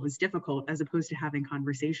think about what was difficult, as opposed to having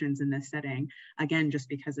conversations in this setting, again, just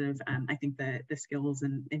because of, I think, the skills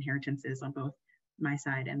and inheritances on both my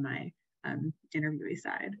side and my interviewee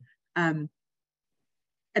side. And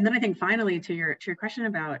then I think finally to your question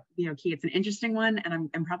about, you know, Key, it's an interesting one, and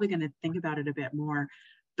I'm probably going to think about it a bit more.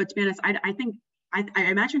 But to be honest, I think I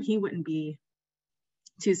imagine he wouldn't be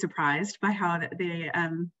too surprised by how the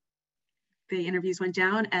interviews went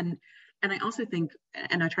down, and I also think,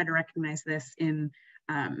 and I try to recognize this in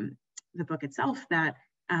the book itself, that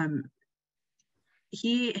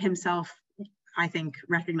he himself, I think,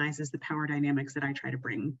 recognizes the power dynamics that I try to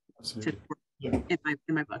bring to in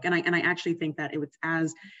my book, and I actually think that it was,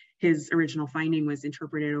 as his original finding was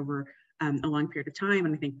interpreted over a long period of time,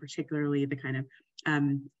 and I think particularly the kind of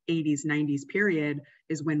 80s, 90s period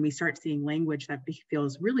is when we start seeing language that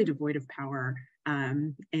feels really devoid of power,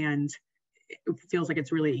 and it feels like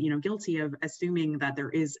it's really, you know, guilty of assuming that there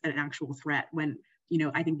is an actual threat, when, you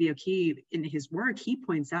know, I think V.O. Key, in his work, he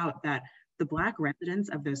points out that the Black residents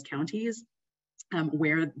of those counties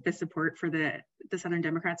where the support for the Southern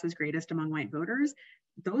Democrats was greatest among white voters,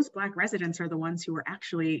 those Black residents are the ones who were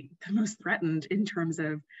actually the most threatened in terms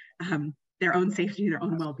of their own safety, their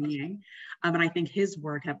own well-being. And I think his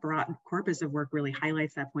work, that broad corpus of work, really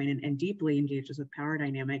highlights that point and deeply engages with power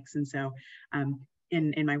dynamics. And so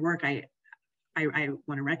in my work, I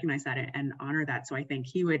want to recognize that and honor that. So I think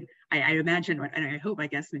he would, I imagine, and I hope, I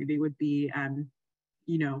guess, maybe would be,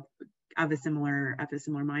 you know, of a similar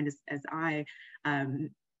mind as I,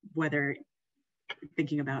 whether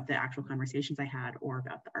thinking about the actual conversations I had or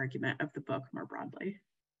about the argument of the book more broadly.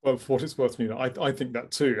 Well, for what it's worth, Nina, I think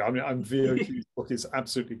that too. I mean, V.O.Q's book is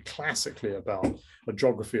absolutely classically about a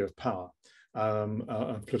geography of power,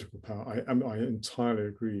 of political power. I entirely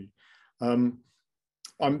agree. There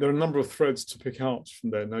are a number of threads to pick out from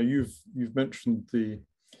there. Now, you've mentioned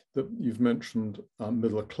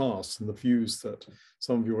middle class and the views that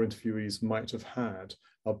some of your interviewees might have had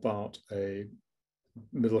about a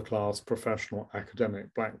middle class, professional, academic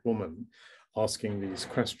Black woman asking these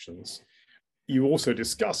questions. You also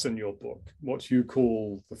discuss in your book what you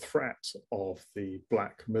call the threat of the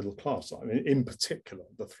Black middle class. I mean, in particular,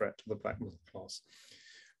 the threat of the Black middle class.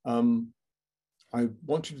 I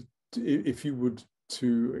want you to, if you would,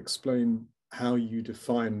 to explain how you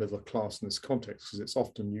define middle class in this context, because it's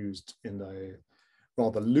often used in a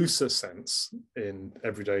rather looser sense in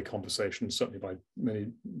everyday conversation, certainly by many,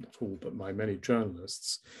 not all, but by many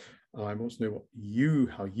journalists. I want to know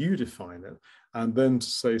how you define it, and then to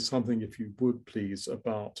say something, if you would please,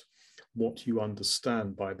 about what you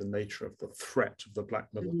understand by the nature of the threat of the black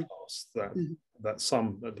middle class that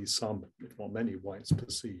some, at least some, if not many, whites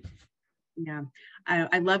perceive. Yeah,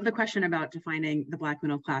 I love the question about defining the black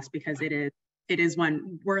middle class, because it is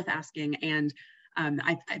one worth asking. And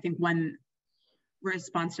I think one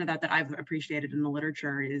response to that I've appreciated in the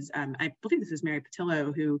literature is, I believe this is Mary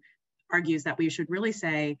Patillo, who argues that we should really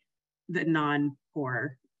say the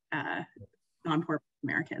non-poor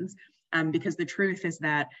Americans, because the truth is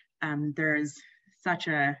that there is such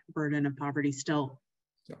a burden of poverty still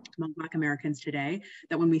among Black Americans today,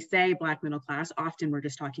 that when we say Black middle class, often we're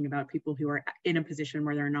just talking about people who are in a position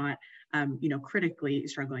where they're not, critically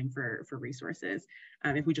struggling for resources.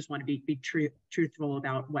 If we just want to be truthful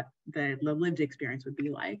about what the lived experience would be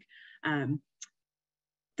like.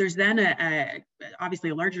 There's then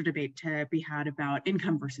obviously a larger debate to be had about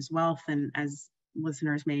income versus wealth, and as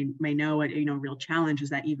listeners may know, a real challenge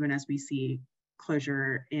is that even as we see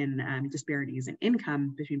closure in disparities in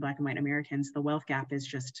income between Black and white Americans, the wealth gap is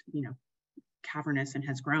just, cavernous and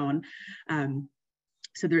has grown.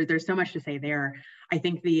 So there's so much to say there. I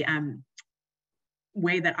think the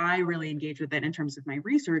way that I really engage with it in terms of my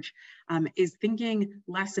research is thinking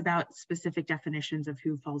less about specific definitions of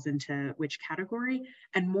who falls into which category,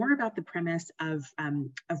 and more about the premise of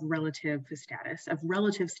relative status, of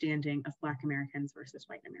relative standing of Black Americans versus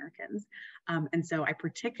white Americans. And so I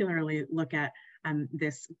particularly look at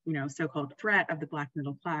this, so-called threat of the Black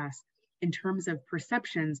middle class in terms of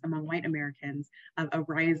perceptions among white Americans of a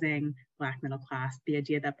rising Black middle class, the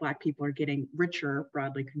idea that Black people are getting richer,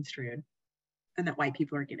 broadly construed, and that white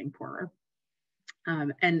people are getting poorer.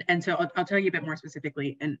 And so I'll tell you a bit more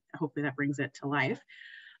specifically, and hopefully that brings it to life.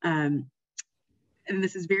 And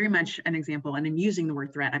this is very much an example, and in using the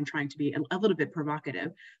word threat, I'm trying to be a little bit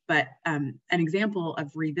provocative, but an example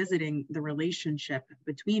of revisiting the relationship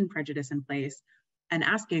between prejudice and place and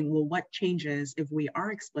asking, well, what changes if we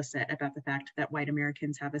are explicit about the fact that white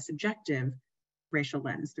Americans have a subjective racial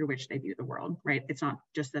lens through which they view the world, right? It's not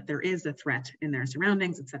just that there is a threat in their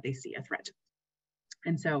surroundings, it's that they see a threat.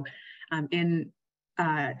 And so in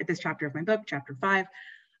this chapter of my book, chapter 5,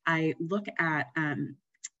 I look at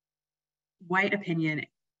white opinion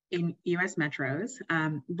in US metros,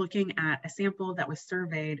 looking at a sample that was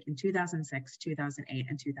surveyed in 2006, 2008,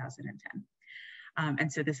 and 2010.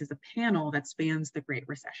 And so this is a panel that spans the Great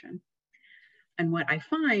Recession. And what I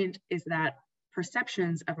find is that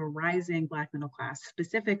perceptions of a rising Black middle class,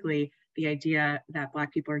 specifically the idea that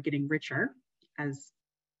Black people are getting richer, as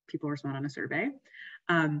people respond on a survey,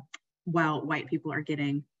 while white people are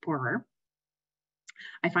getting poorer.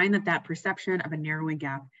 I find that perception of a narrowing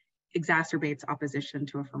gap exacerbates opposition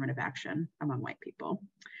to affirmative action among white people.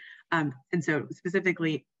 And so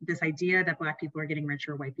specifically, this idea that Black people are getting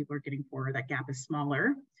richer, white people are getting poorer, that gap is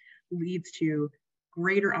smaller, leads to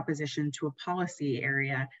greater opposition to a policy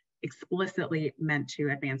area explicitly meant to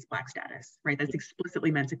advance Black status, right? That's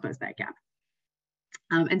explicitly meant to close that gap.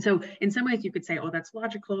 And so in some ways you could say, oh, that's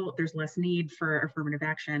logical. There's less need for affirmative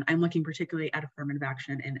action. I'm looking particularly at affirmative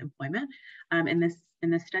action in employment in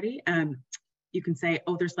this study. You can say,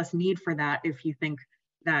 oh, there's less need for that if you think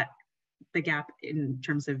that the gap in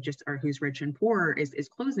terms of just who's rich and poor is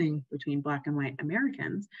closing between Black and white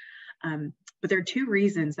Americans. But there are two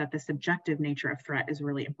reasons that the subjective nature of threat is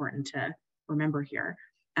really important to remember here,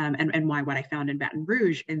 and why what I found in Baton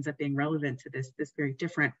Rouge ends up being relevant to this very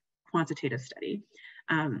different quantitative study.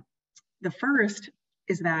 The first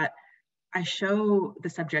is that I show the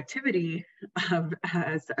subjectivity of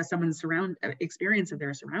someone's experience of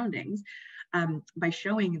their surroundings by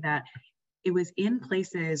showing that it was in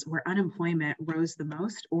places where unemployment rose the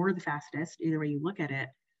most or the fastest, either way you look at it,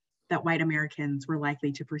 that white Americans were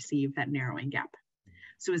likely to perceive that narrowing gap.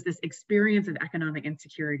 So is this experience of economic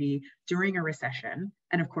insecurity during a recession,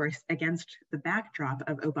 and of course, against the backdrop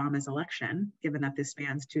of Obama's election, given that this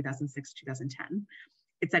spans 2006, 2010,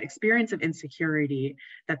 it's that experience of insecurity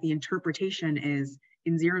that the interpretation is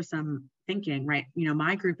in zero-sum thinking, right?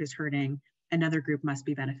 My group is hurting, another group must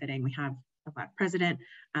be benefiting. We have a Black president.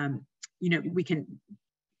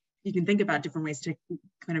 You can think about different ways to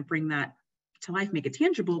kind of bring that to life, make it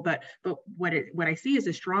tangible, but what I see is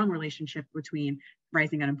a strong relationship between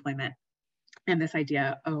rising unemployment and this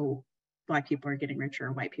idea, oh, Black people are getting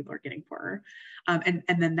richer, white people are getting poorer. And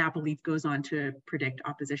then that belief goes on to predict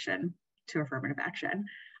opposition to affirmative action.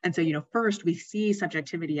 And so, first we see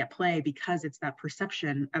subjectivity at play because it's that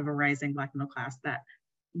perception of a rising Black middle class that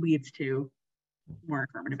leads to more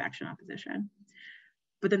affirmative action opposition.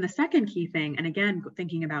 But then the second key thing, and again,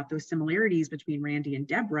 thinking about those similarities between Randy and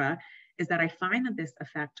Deborah, is that I find that this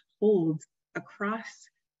effect holds across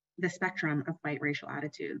the spectrum of white racial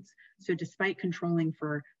attitudes. So despite controlling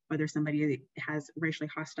for whether somebody has racially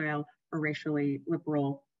hostile or racially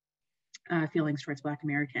liberal feelings towards Black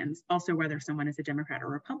Americans, also whether someone is a Democrat or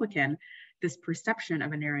Republican, this perception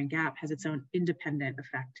of a narrowing gap has its own independent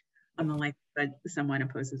effect on the likelihood someone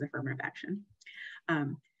opposes affirmative action.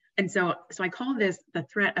 And so I call this the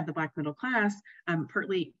threat of the Black middle class,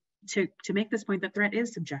 partly to make this point that threat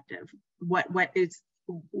is subjective. What is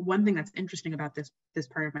one thing that's interesting about this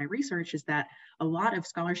part of my research is that a lot of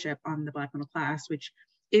scholarship on the Black middle class, which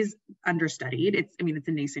is understudied, it's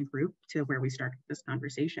a nascent group to where we started this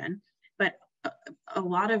conversation, but a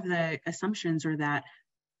lot of the assumptions are that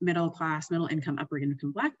middle class, middle income, upper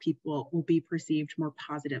income Black people will be perceived more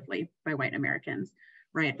positively by white Americans,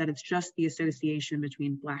 right? That it's just the association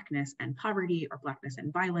between Blackness and poverty, or Blackness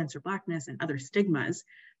and violence, or Blackness and other stigmas.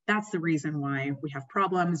 That's the reason why we have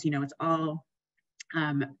problems. It's all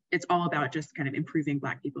about just kind of improving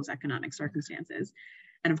Black people's economic circumstances.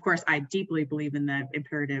 And of course, I deeply believe in the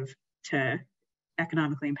imperative to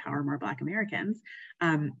economically empower more Black Americans.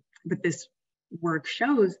 But this work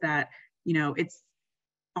shows that, it's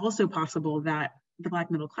also possible that the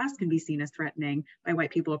Black middle class can be seen as threatening by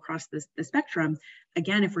white people across the spectrum.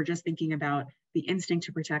 Again, if we're just thinking about the instinct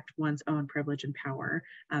to protect one's own privilege and power,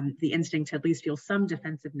 the instinct to at least feel some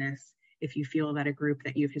defensiveness if you feel that a group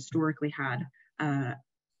that you've historically had, a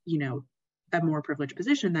more privileged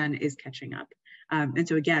position then is catching up. And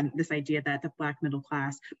so again, this idea that the Black middle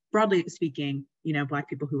class, broadly speaking, Black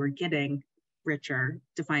people who are getting richer,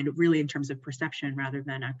 defined really in terms of perception rather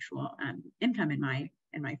than actual income in my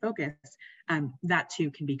focus, that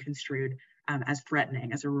too can be construed as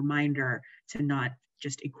threatening, as a reminder to not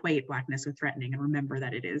just equate Blackness with threatening, and remember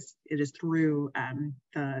that it is through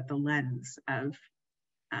the lens of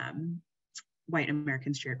white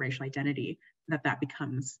Americans' shared racial identity that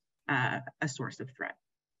becomes a source of threat.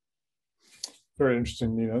 Very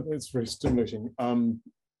interesting, Nina. It's very stimulating. I'm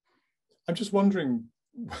just wondering,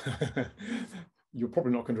 you're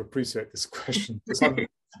probably not going to appreciate this question, because I'm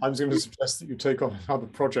going to suggest that you take on another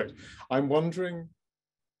project. I'm wondering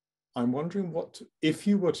what, if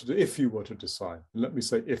you were to decide, let me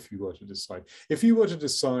say if you were to decide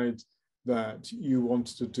that you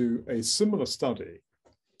wanted to do a similar study,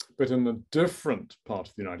 but in a different part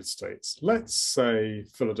of the United States, let's say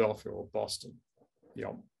Philadelphia or Boston,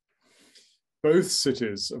 both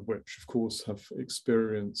cities of which, of course, have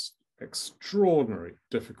experienced extraordinary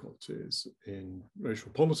difficulties in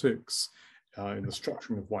racial politics, in the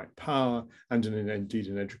structuring of white power, and indeed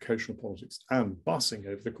in educational politics and busing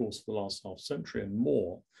over the course of the last half century and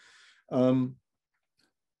more.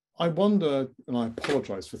 I wonder, and I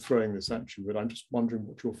apologize for throwing this at you, but I'm just wondering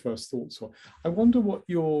what your first thoughts are. I wonder what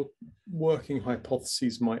your working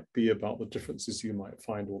hypotheses might be about the differences you might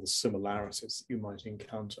find, or the similarities that you might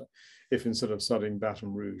encounter, if instead of studying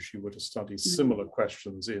Baton Rouge, you were to study similar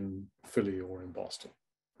questions in Philly or in Boston.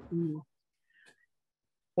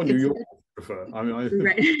 Or New York, prefer.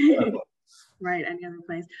 Right. Right, any other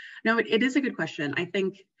place. No, it is a good question. I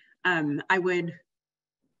think I would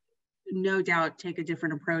no doubt take a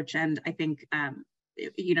different approach, and I think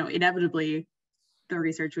inevitably the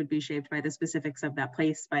research would be shaped by the specifics of that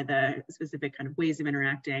place, by the specific kind of ways of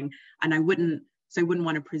interacting, and I wouldn't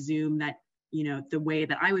want to presume that the way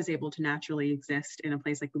that I was able to naturally exist in a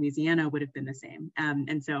place like Louisiana would have been the same,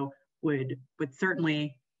 and so would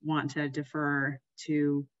certainly want to defer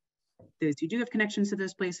to those who do have connections to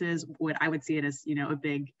those places. I would see it as a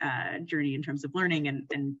big journey in terms of learning and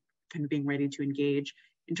kind of being ready to engage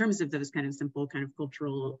in terms of those kind of simple kind of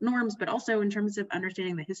cultural norms, but also in terms of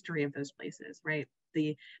understanding the history of those places, right?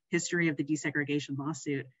 The history of the desegregation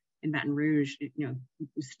lawsuit in Baton Rouge,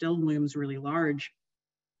 still looms really large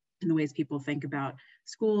in the ways people think about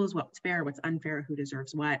schools, what's fair, what's unfair, who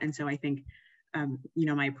deserves what. And so I think,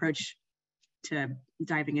 my approach to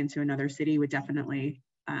diving into another city would definitely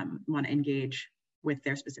want to engage with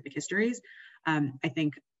their specific histories. I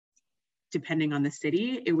think depending on the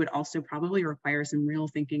city, it would also probably require some real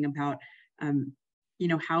thinking about,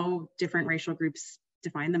 how different racial groups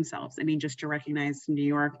define themselves. I mean, just to recognize New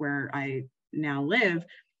York, where I now live,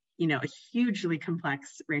 a hugely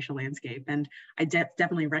complex racial landscape. And I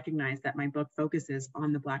definitely recognize that my book focuses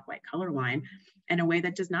on the Black-white color line in a way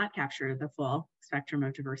that does not capture the full spectrum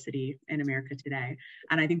of diversity in America today.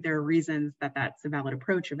 And I think there are reasons that that's a valid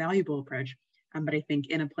approach, a valuable approach. But I think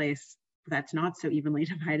in a place that's not so evenly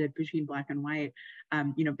divided between Black and white,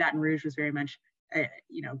 Baton Rouge was very much,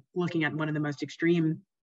 looking at one of the most extreme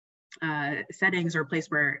settings or a place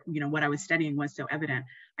where, you know, what I was studying was so evident,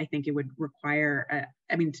 I think it would require,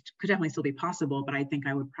 I mean, it could definitely still be possible, but I think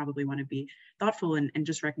I would probably want to be thoughtful and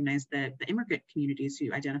just recognize the immigrant communities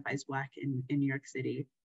who identify as Black in New York City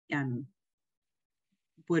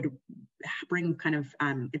would bring kind of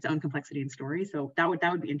its own complexity and story. So that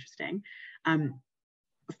would be interesting.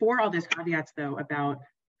 For all those caveats though, about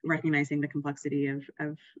recognizing the complexity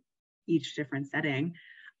of each different setting,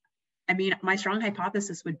 I mean, my strong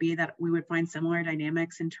hypothesis would be that we would find similar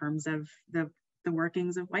dynamics in terms of the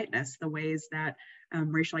workings of whiteness, the ways that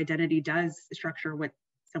racial identity does structure what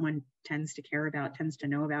someone tends to care about, tends to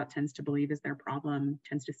know about, tends to believe is their problem,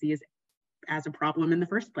 tends to see as a problem in the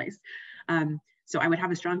first place. So I would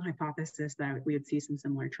have a strong hypothesis that we would see some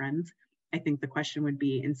similar trends. I think the question would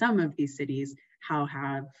be, in some of these cities, how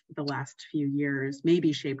have the last few years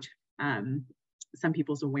maybe shaped some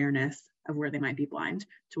people's awareness of where they might be blind?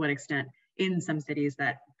 To what extent in some cities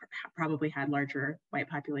that probably had larger white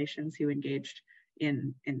populations who engaged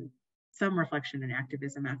in some reflection and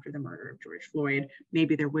activism after the murder of George Floyd,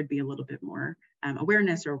 maybe there would be a little bit more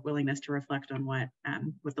awareness or willingness to reflect on what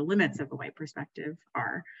the limits of a white perspective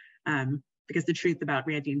are. Because the truth about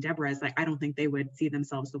Randy and Deborah is, like, I don't think they would see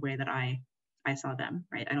themselves the way that I saw them,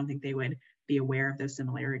 right? I don't think they would be aware of those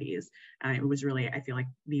similarities. It was really, I feel like,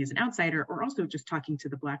 me as an outsider, or also just talking to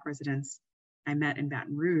the Black residents I met in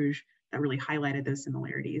Baton Rouge, that really highlighted those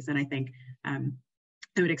similarities. And I think I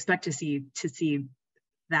would expect to see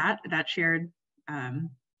that shared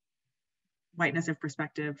whiteness of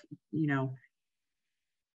perspective, you know,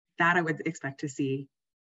 that I would expect to see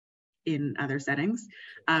in other settings,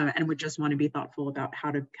 and would just want to be thoughtful about how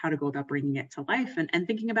to go about bringing it to life, and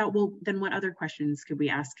thinking about, well, then what other questions could we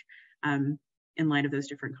ask in light of those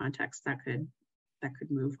different contexts that could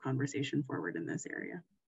move conversation forward in this area.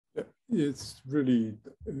 It's really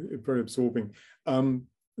very absorbing.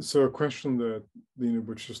 So a question that, you know,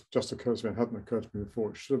 which just occurs to me, hadn't occurred to me before,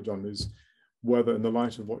 it should have done, is whether, in the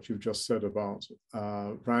light of what you've just said about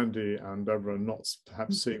Randy and Deborah not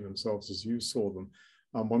perhaps seeing themselves as you saw them,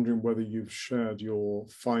 I'm wondering whether you've shared your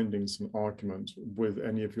findings and argument with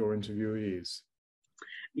any of your interviewees.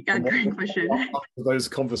 Yeah, great question. Those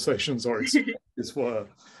conversations or experiences were.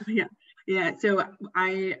 Yeah. So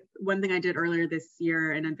one thing I did earlier this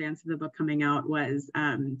year in advance of the book coming out was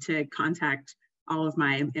to contact all of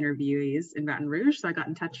my interviewees in Baton Rouge. So I got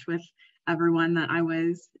in touch with everyone that I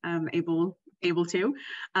was able to,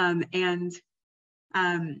 and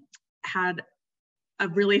had a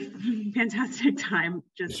really fantastic time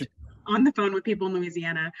just on the phone with people in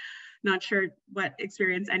Louisiana. Not sure what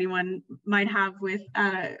experience anyone might have with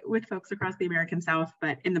folks across the American South,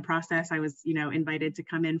 but in the process, I was, you know, invited to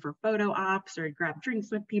come in for photo ops or grab drinks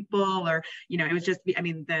with people, or, you know, it was just, I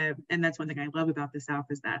mean, and that's one thing I love about the South,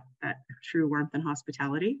 is that true warmth and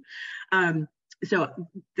hospitality. So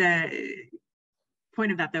the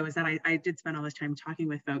point of that, though, is that I did spend all this time talking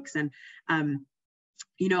with folks, and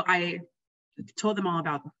you know, I told them all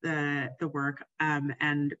about the work,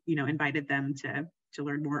 and, you know, invited them to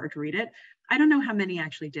learn more or to read it. I don't know how many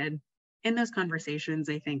actually did. In those conversations,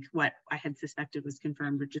 I think what I had suspected was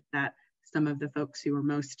confirmed, which is that some of the folks who were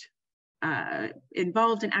most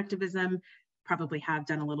involved in activism probably have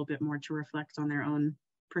done a little bit more to reflect on their own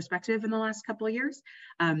perspective in the last couple of years.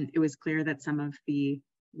 It was clear that some of the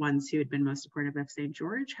ones who had been most supportive of St.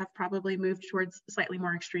 George have probably moved towards slightly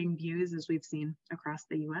more extreme views, as we've seen across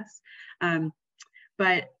the US.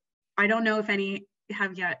 But I don't know if any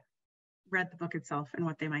have yet read the book itself and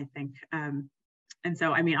what they might think. And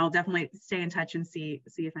so, I mean, I'll definitely stay in touch and see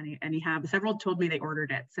if any have. Several told me they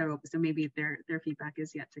ordered it, so maybe their feedback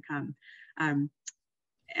is yet to come.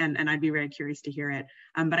 And I'd be very curious to hear it.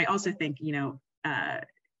 But I also think, you know,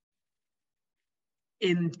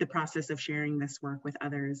 in the process of sharing this work with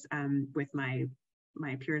others, with my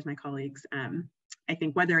peers, my colleagues, I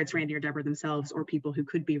think whether it's Randy or Deborah themselves, or people who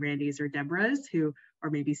could be Randy's or Deborah's, who are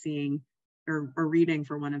maybe seeing or reading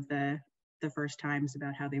for one of the first times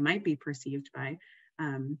about how they might be perceived by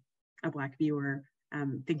a Black viewer,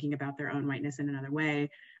 thinking about their own whiteness in another way.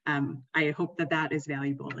 I hope that is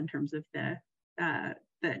valuable in terms of the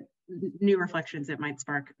new reflections it might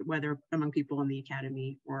spark, whether among people in the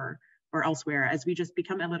academy or elsewhere, as we just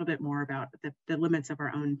become a little bit more about the limits of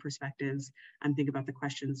our own perspectives, and think about the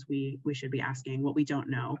questions we should be asking, what we don't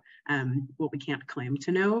know, what we can't claim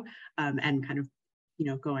to know, and kind of, you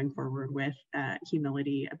know, going forward with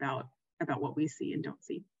humility about what we see and don't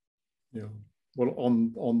see. Yeah. Well,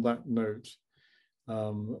 on that note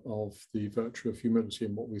of the virtue of humility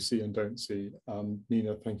and what we see and don't see,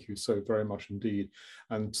 Nina, thank you so very much indeed.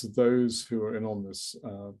 And to those who are in on this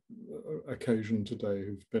occasion today,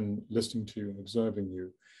 who've been listening to you and observing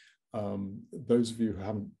you, those of you who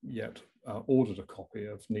haven't yet ordered a copy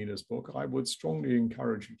of Nina's book, I would strongly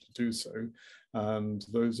encourage you to do so. And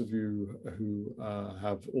those of you who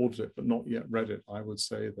have ordered it but not yet read it, I would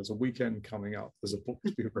say there's a weekend coming up. There's a book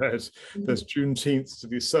to be read. There's Juneteenth to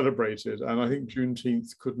be celebrated. And I think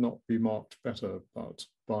Juneteenth could not be marked better but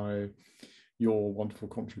by your wonderful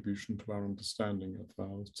contribution to our understanding of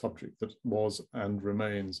our subject that was and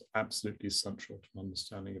remains absolutely essential to an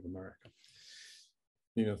understanding of America.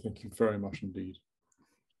 Nina, thank you very much indeed.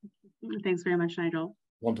 Thanks very much, Nigel.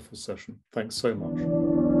 Wonderful session. Thanks so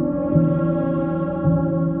much.